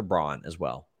same for Braun as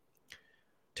well.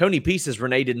 Tony P says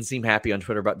Renee didn't seem happy on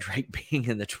Twitter about Drake being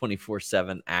in the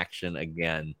 24/7 action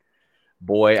again.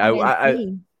 Boy,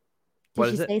 Did what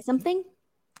she is it? say something?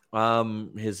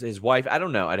 His wife, I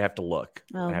don't know. I'd have to look.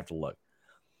 J.K.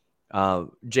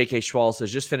 Schwal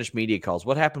says, just finished media calls.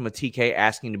 What happened with TK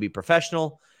asking to be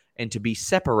professional and to be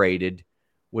separated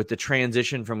with the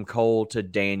transition from Cole to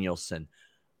Danielson?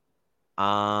 It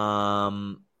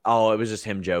was just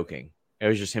him joking. It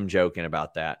was just him joking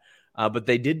about that. But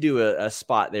they did do a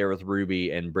spot there with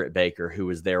Ruby and Britt Baker, who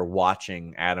was there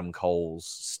watching Adam Cole's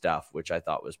stuff, which I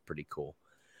thought was pretty cool.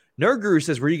 Nerd Guru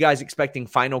says, were you guys expecting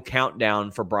final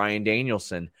countdown for Bryan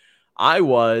Danielson? I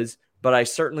was, but I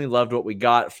certainly loved what we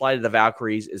got. Flight of the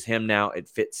Valkyries is him now. It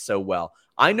fits so well.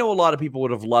 I know a lot of people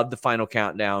would have loved the final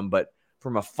countdown, but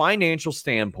from a financial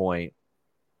standpoint,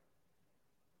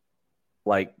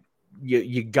 like,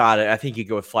 you got it. I think you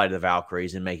go with Flight of the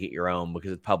Valkyries and make it your own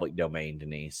because it's public domain,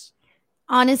 Denise.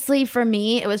 Honestly, for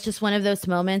me, it was just one of those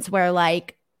moments where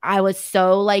like I was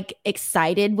so like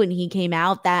excited when he came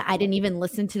out that I didn't even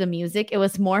listen to the music. It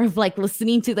was more of like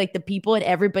listening to like the people, and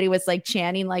everybody was like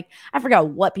chanting, like I forgot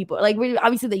what people like,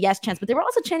 obviously the yes chants, but they were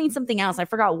also chanting something else. I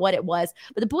forgot what it was.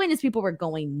 But the point is people were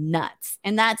going nuts.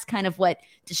 And that's kind of what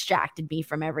distracted me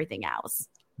from everything else.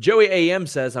 Joey AM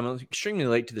says, I'm extremely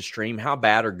late to the stream. How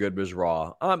bad or good was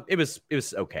Raw? It was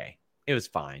okay. It was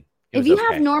fine. If you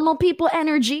have normal people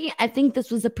energy, I think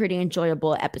this was a pretty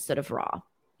enjoyable episode of Raw.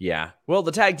 Yeah. Well,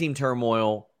 the tag team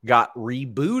turmoil got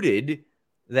rebooted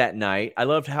that night. I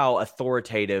loved how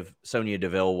authoritative Sonya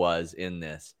Deville was in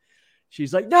this.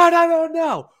 She's like,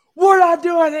 no. We're not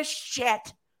doing this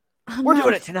shit. We're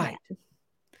doing it tonight.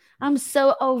 I'm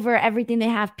so over everything they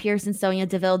have Pierce and Sonya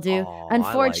Deville do.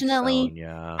 Unfortunately,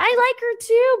 I like her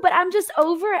too, but I'm just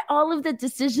over all of the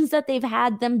decisions that they've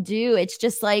had them do. It's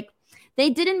just like they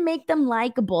didn't make them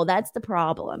likable. That's the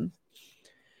problem.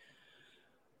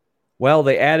 Well,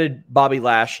 they added Bobby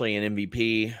Lashley and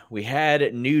MVP. We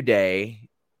had New Day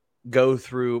go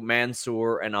through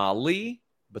Mansoor and Ali,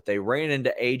 but they ran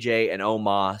into AJ and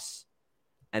Omos.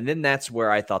 And then that's where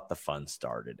I thought the fun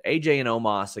started. AJ and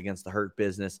Omos against the Hurt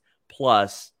Business.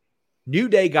 Plus, New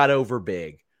Day got over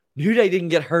big. New Day didn't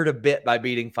get hurt a bit by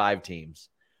beating 5 teams.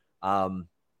 AJ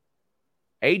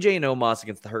and Omos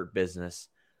against the Hurt Business.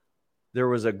 There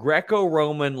was a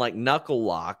Greco-Roman like knuckle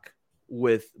lock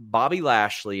with Bobby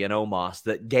Lashley and Omos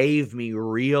that gave me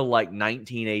real like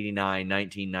 1989,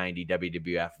 1990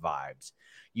 WWF vibes.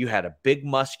 You had a big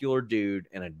muscular dude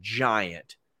and a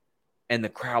giant, and the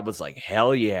crowd was like,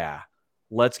 hell yeah,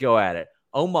 let's go at it.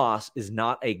 Omos is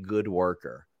not a good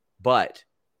worker, but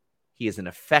he is an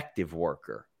effective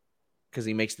worker because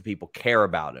he makes the people care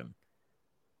about him.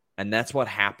 And that's what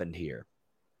happened here.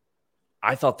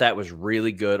 I thought that was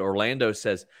really good. Orlando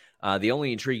says the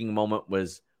only intriguing moment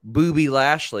was Booby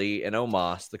Lashley and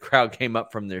Omos. The crowd came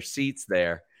up from their seats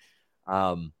there.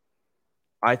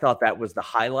 I thought that was the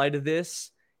highlight of this.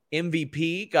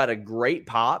 MVP got a great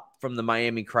pop from the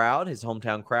Miami crowd, his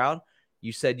hometown crowd.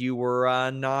 You said you were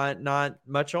not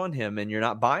much on him and you're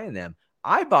not buying them.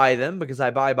 I buy them because I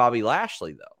buy Bobby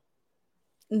Lashley, though.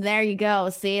 There you go.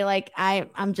 See, like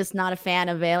I'm just not a fan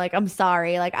of it. Like, I'm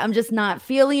sorry. Like, I'm just not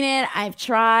feeling it. I've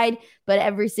tried, but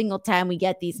every single time we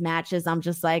get these matches, I'm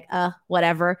just like,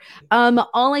 whatever.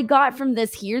 All I got from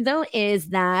this here, though, is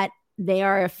that they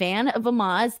are a fan of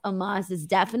Omos. Omos is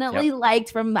definitely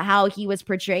liked from how he was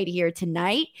portrayed here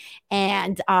tonight.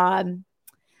 And,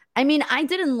 I mean, I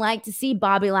didn't like to see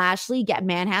Bobby Lashley get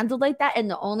manhandled like that. And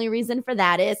the only reason for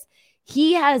that is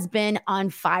he has been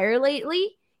on fire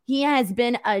lately. He has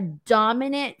been a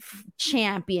dominant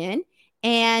champion,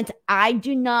 and I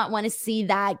do not want to see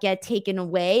that get taken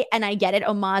away. And I get it.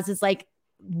 Omos is like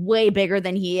way bigger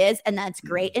than he is, and that's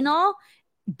great and all.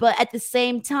 But at the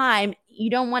same time, you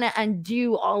don't want to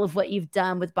undo all of what you've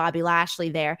done with Bobby Lashley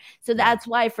there. So that's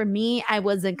why for me, I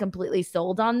wasn't completely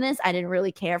sold on this. I didn't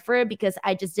really care for it because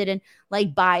I just didn't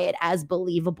like buy it as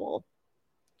believable.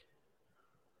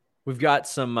 We've got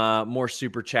some more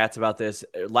super chats about this.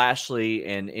 Lashley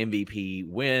and MVP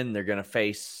win. They're going to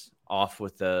face off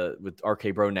with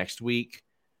RK Bro next week.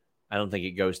 I don't think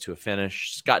it goes to a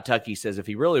finish. Scott Tucky says if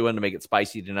he really wanted to make it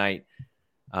spicy tonight,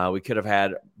 we could have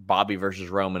had Bobby versus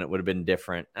Roman. It would have been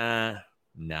different.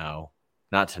 No,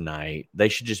 not tonight. They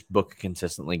should just book a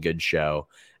consistently good show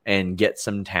and get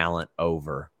some talent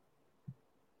over.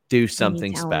 Do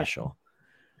something special.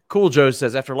 Cool Joe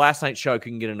says, after last night's show, I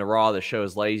couldn't get into Raw. The show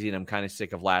is lazy, and I'm kind of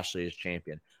sick of Lashley as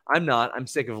champion. I'm not. I'm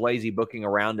sick of lazy booking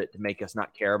around it to make us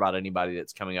not care about anybody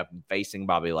that's coming up and facing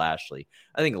Bobby Lashley.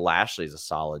 I think Lashley's a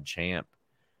solid champ.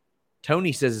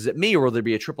 Tony says, is it me or will there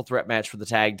be a triple threat match for the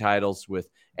tag titles with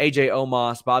AJ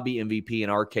Omos, Bobby MVP,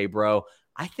 and RK Bro?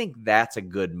 I think that's a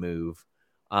good move.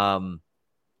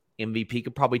 MVP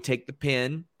could probably take the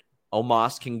pin.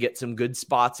 Omos can get some good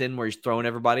spots in where he's throwing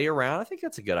everybody around. I think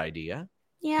that's a good idea.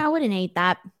 Yeah, I wouldn't hate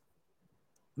that.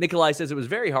 Nikolai says, it was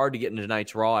very hard to get into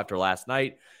tonight's Raw after last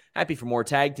night. Happy for more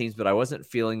tag teams, but I wasn't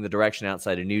feeling the direction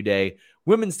outside of New Day.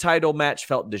 Women's title match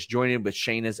felt disjointed with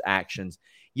Shayna's actions.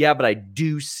 Yeah, but I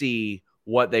do see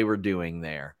what they were doing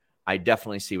there. I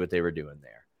definitely see what they were doing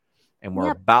there. And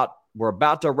we're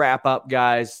about to wrap up,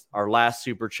 guys. Our last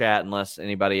super chat, unless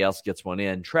anybody else gets one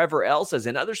in. Trevor L says,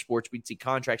 in other sports, we'd see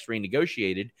contracts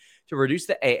renegotiated to reduce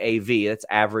the AAV, that's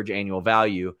average annual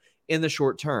value, in the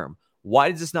short term.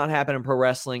 Why does this not happen in pro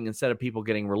wrestling instead of people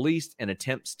getting released and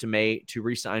attempts to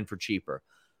re-sign for cheaper?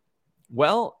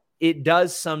 Well, it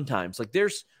does sometimes. Like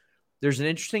there's an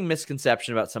interesting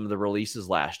misconception about some of the releases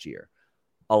last year.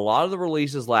 A lot of the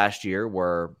releases last year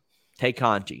were Tay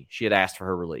Conti. She had asked for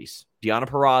her release. Deonna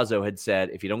Purrazzo had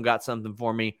said, if you don't got something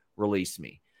for me, release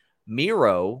me.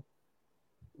 Miro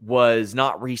was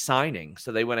not re-signing,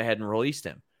 so they went ahead and released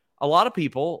him. A lot of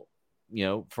people,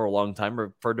 for a long time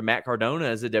referred to Matt Cardona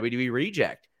as a WWE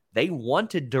reject. They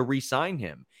wanted to re-sign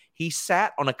him. He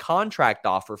sat on a contract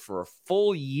offer for a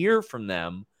full year from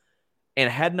them and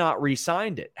had not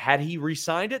re-signed it. Had he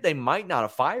re-signed it, they might not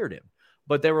have fired him.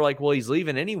 But they were like, well, he's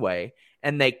leaving anyway.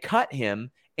 And they cut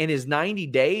him, and his 90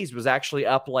 days was actually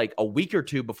up like a week or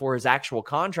two before his actual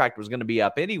contract was going to be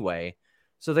up anyway.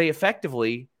 So they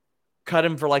effectively cut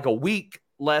him for like a week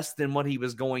less than what he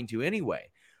was going to anyway.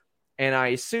 And I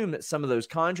assume that some of those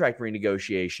contract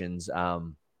renegotiations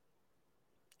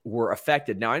were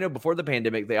affected. Now, I know before the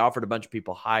pandemic, they offered a bunch of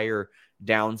people higher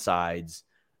downsides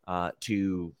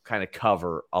to kind of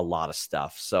cover a lot of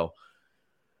stuff. So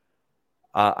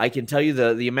I can tell you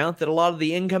the amount that a lot of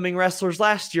the incoming wrestlers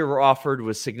last year were offered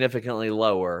was significantly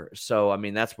lower. So, I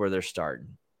mean, that's where they're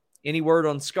starting. Any word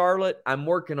on Scarlett? I'm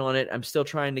working on it. I'm still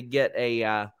trying to get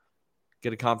a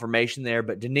confirmation there.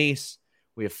 But Denise,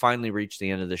 we have finally reached the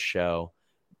end of the show.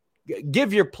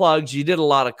 Give your plugs. You did a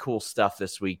lot of cool stuff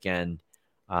this weekend.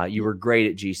 You were great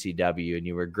at GCW, and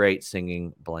you were great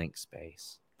singing Blank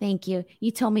Space. Thank you.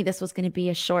 You told me this was going to be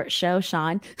a short show,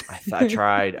 Sean. I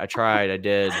tried. I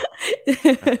did.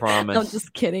 I promise. I'm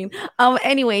just kidding.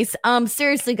 Anyways,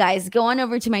 seriously, guys, go on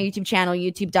over to my YouTube channel,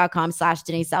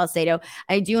 youtube.com/Denise Salcedo.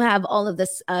 I do have all of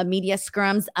this media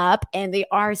scrums up, and they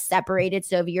are separated.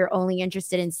 So if you're only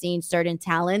interested in seeing certain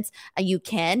talents, you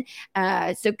can.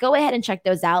 So go ahead and check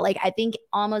those out. Like, I think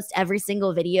almost every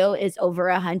single video is over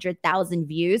 100,000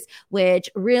 views,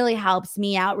 which really helps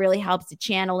me out, really helps the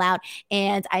channel out.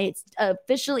 And I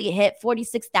officially hit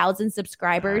 46,000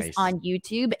 subscribers on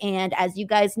YouTube. And as you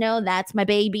guys know, that's my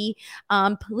baby.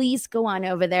 Please go on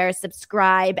over there,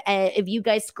 subscribe. If you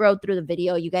guys scroll through the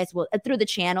video, you guys will, through the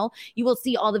channel, you will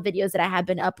see all the videos that I have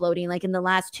been uploading. Like in the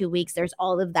last 2 weeks, there's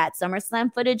all of that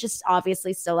SummerSlam footage is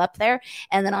obviously still up there.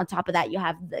 And then on top of that, you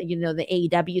have the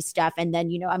AEW stuff. And then,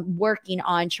 I'm working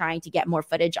on trying to get more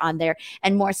footage on there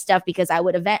and more stuff because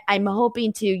I'm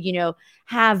hoping to,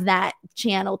 have that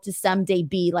channel to someday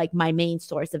be like my main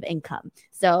source of income.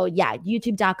 So yeah,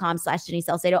 youtube.com/Denise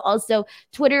Salcedo. Also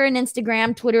Twitter and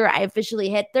Instagram. Twitter, I officially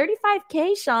hit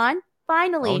 35K, Sean.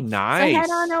 Finally. Oh, nice. So head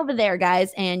on over there,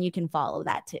 guys, and you can follow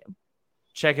that too.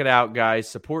 Check it out, guys.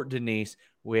 Support Denise.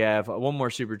 We have one more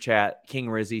super chat. King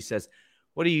Rizzy says,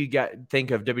 what do you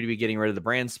think of WWE getting rid of the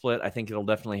brand split? I think it'll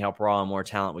definitely help Raw and more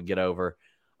talent would get over.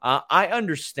 I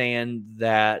understand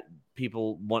that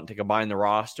people want to combine the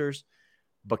rosters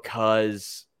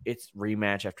because it's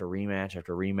rematch after rematch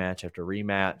after rematch after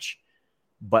rematch.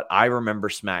 But I remember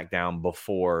SmackDown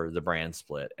before the brand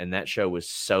split, and that show was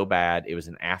so bad. It was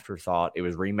an afterthought. It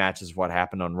was rematches of what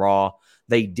happened on Raw.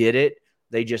 They did it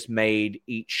they just made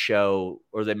each show,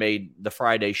 or they made the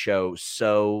Friday show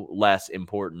so less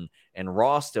important, and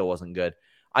Raw still wasn't good.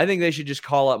 I think they should just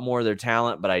call up more of their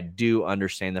talent, but I do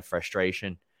understand the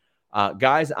frustration.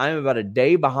 Guys, I'm about a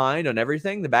day behind on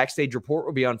everything. The Backstage Report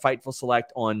will be on Fightful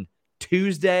Select on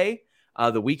Tuesday.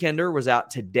 The Weekender was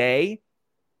out today.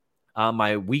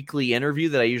 My weekly interview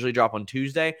that I usually drop on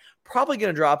Tuesday, probably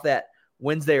going to drop that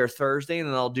Wednesday or Thursday, and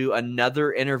then I'll do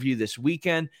another interview this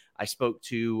weekend. I spoke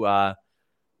to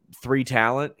 3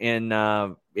 talent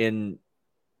in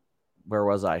where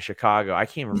was I? Chicago. I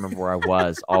can't remember where I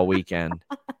was all weekend.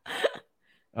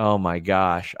 Oh my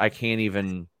gosh. I can't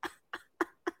even.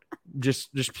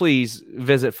 Just please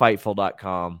visit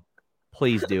Fightful.com.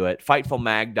 Please do it.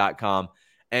 Fightfulmag.com.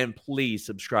 And please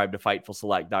subscribe to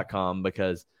FightfulSelect.com,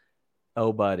 because,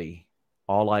 oh, buddy,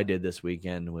 all I did this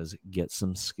weekend was get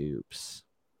some scoops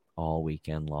all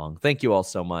weekend long. Thank you all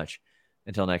so much.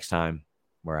 Until next time,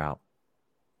 we're out.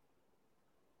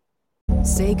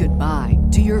 Say goodbye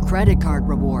to your credit card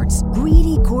rewards.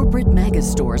 Greedy corporate mega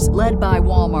stores, led by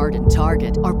Walmart and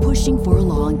Target, are pushing for a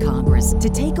law in Congress to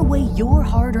take away your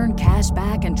hard-earned cash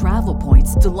back and travel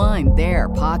points to line their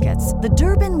pockets. The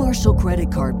Durbin-Marshall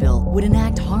credit card bill would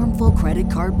enact harmful credit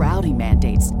card routing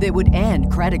mandates that would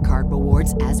end credit card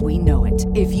rewards as we know it.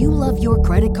 If you love your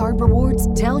credit card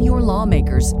rewards, tell your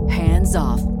lawmakers, hands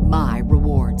off my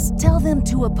rewards. Tell them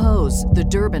to oppose the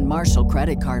Durbin-Marshall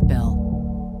credit card bill.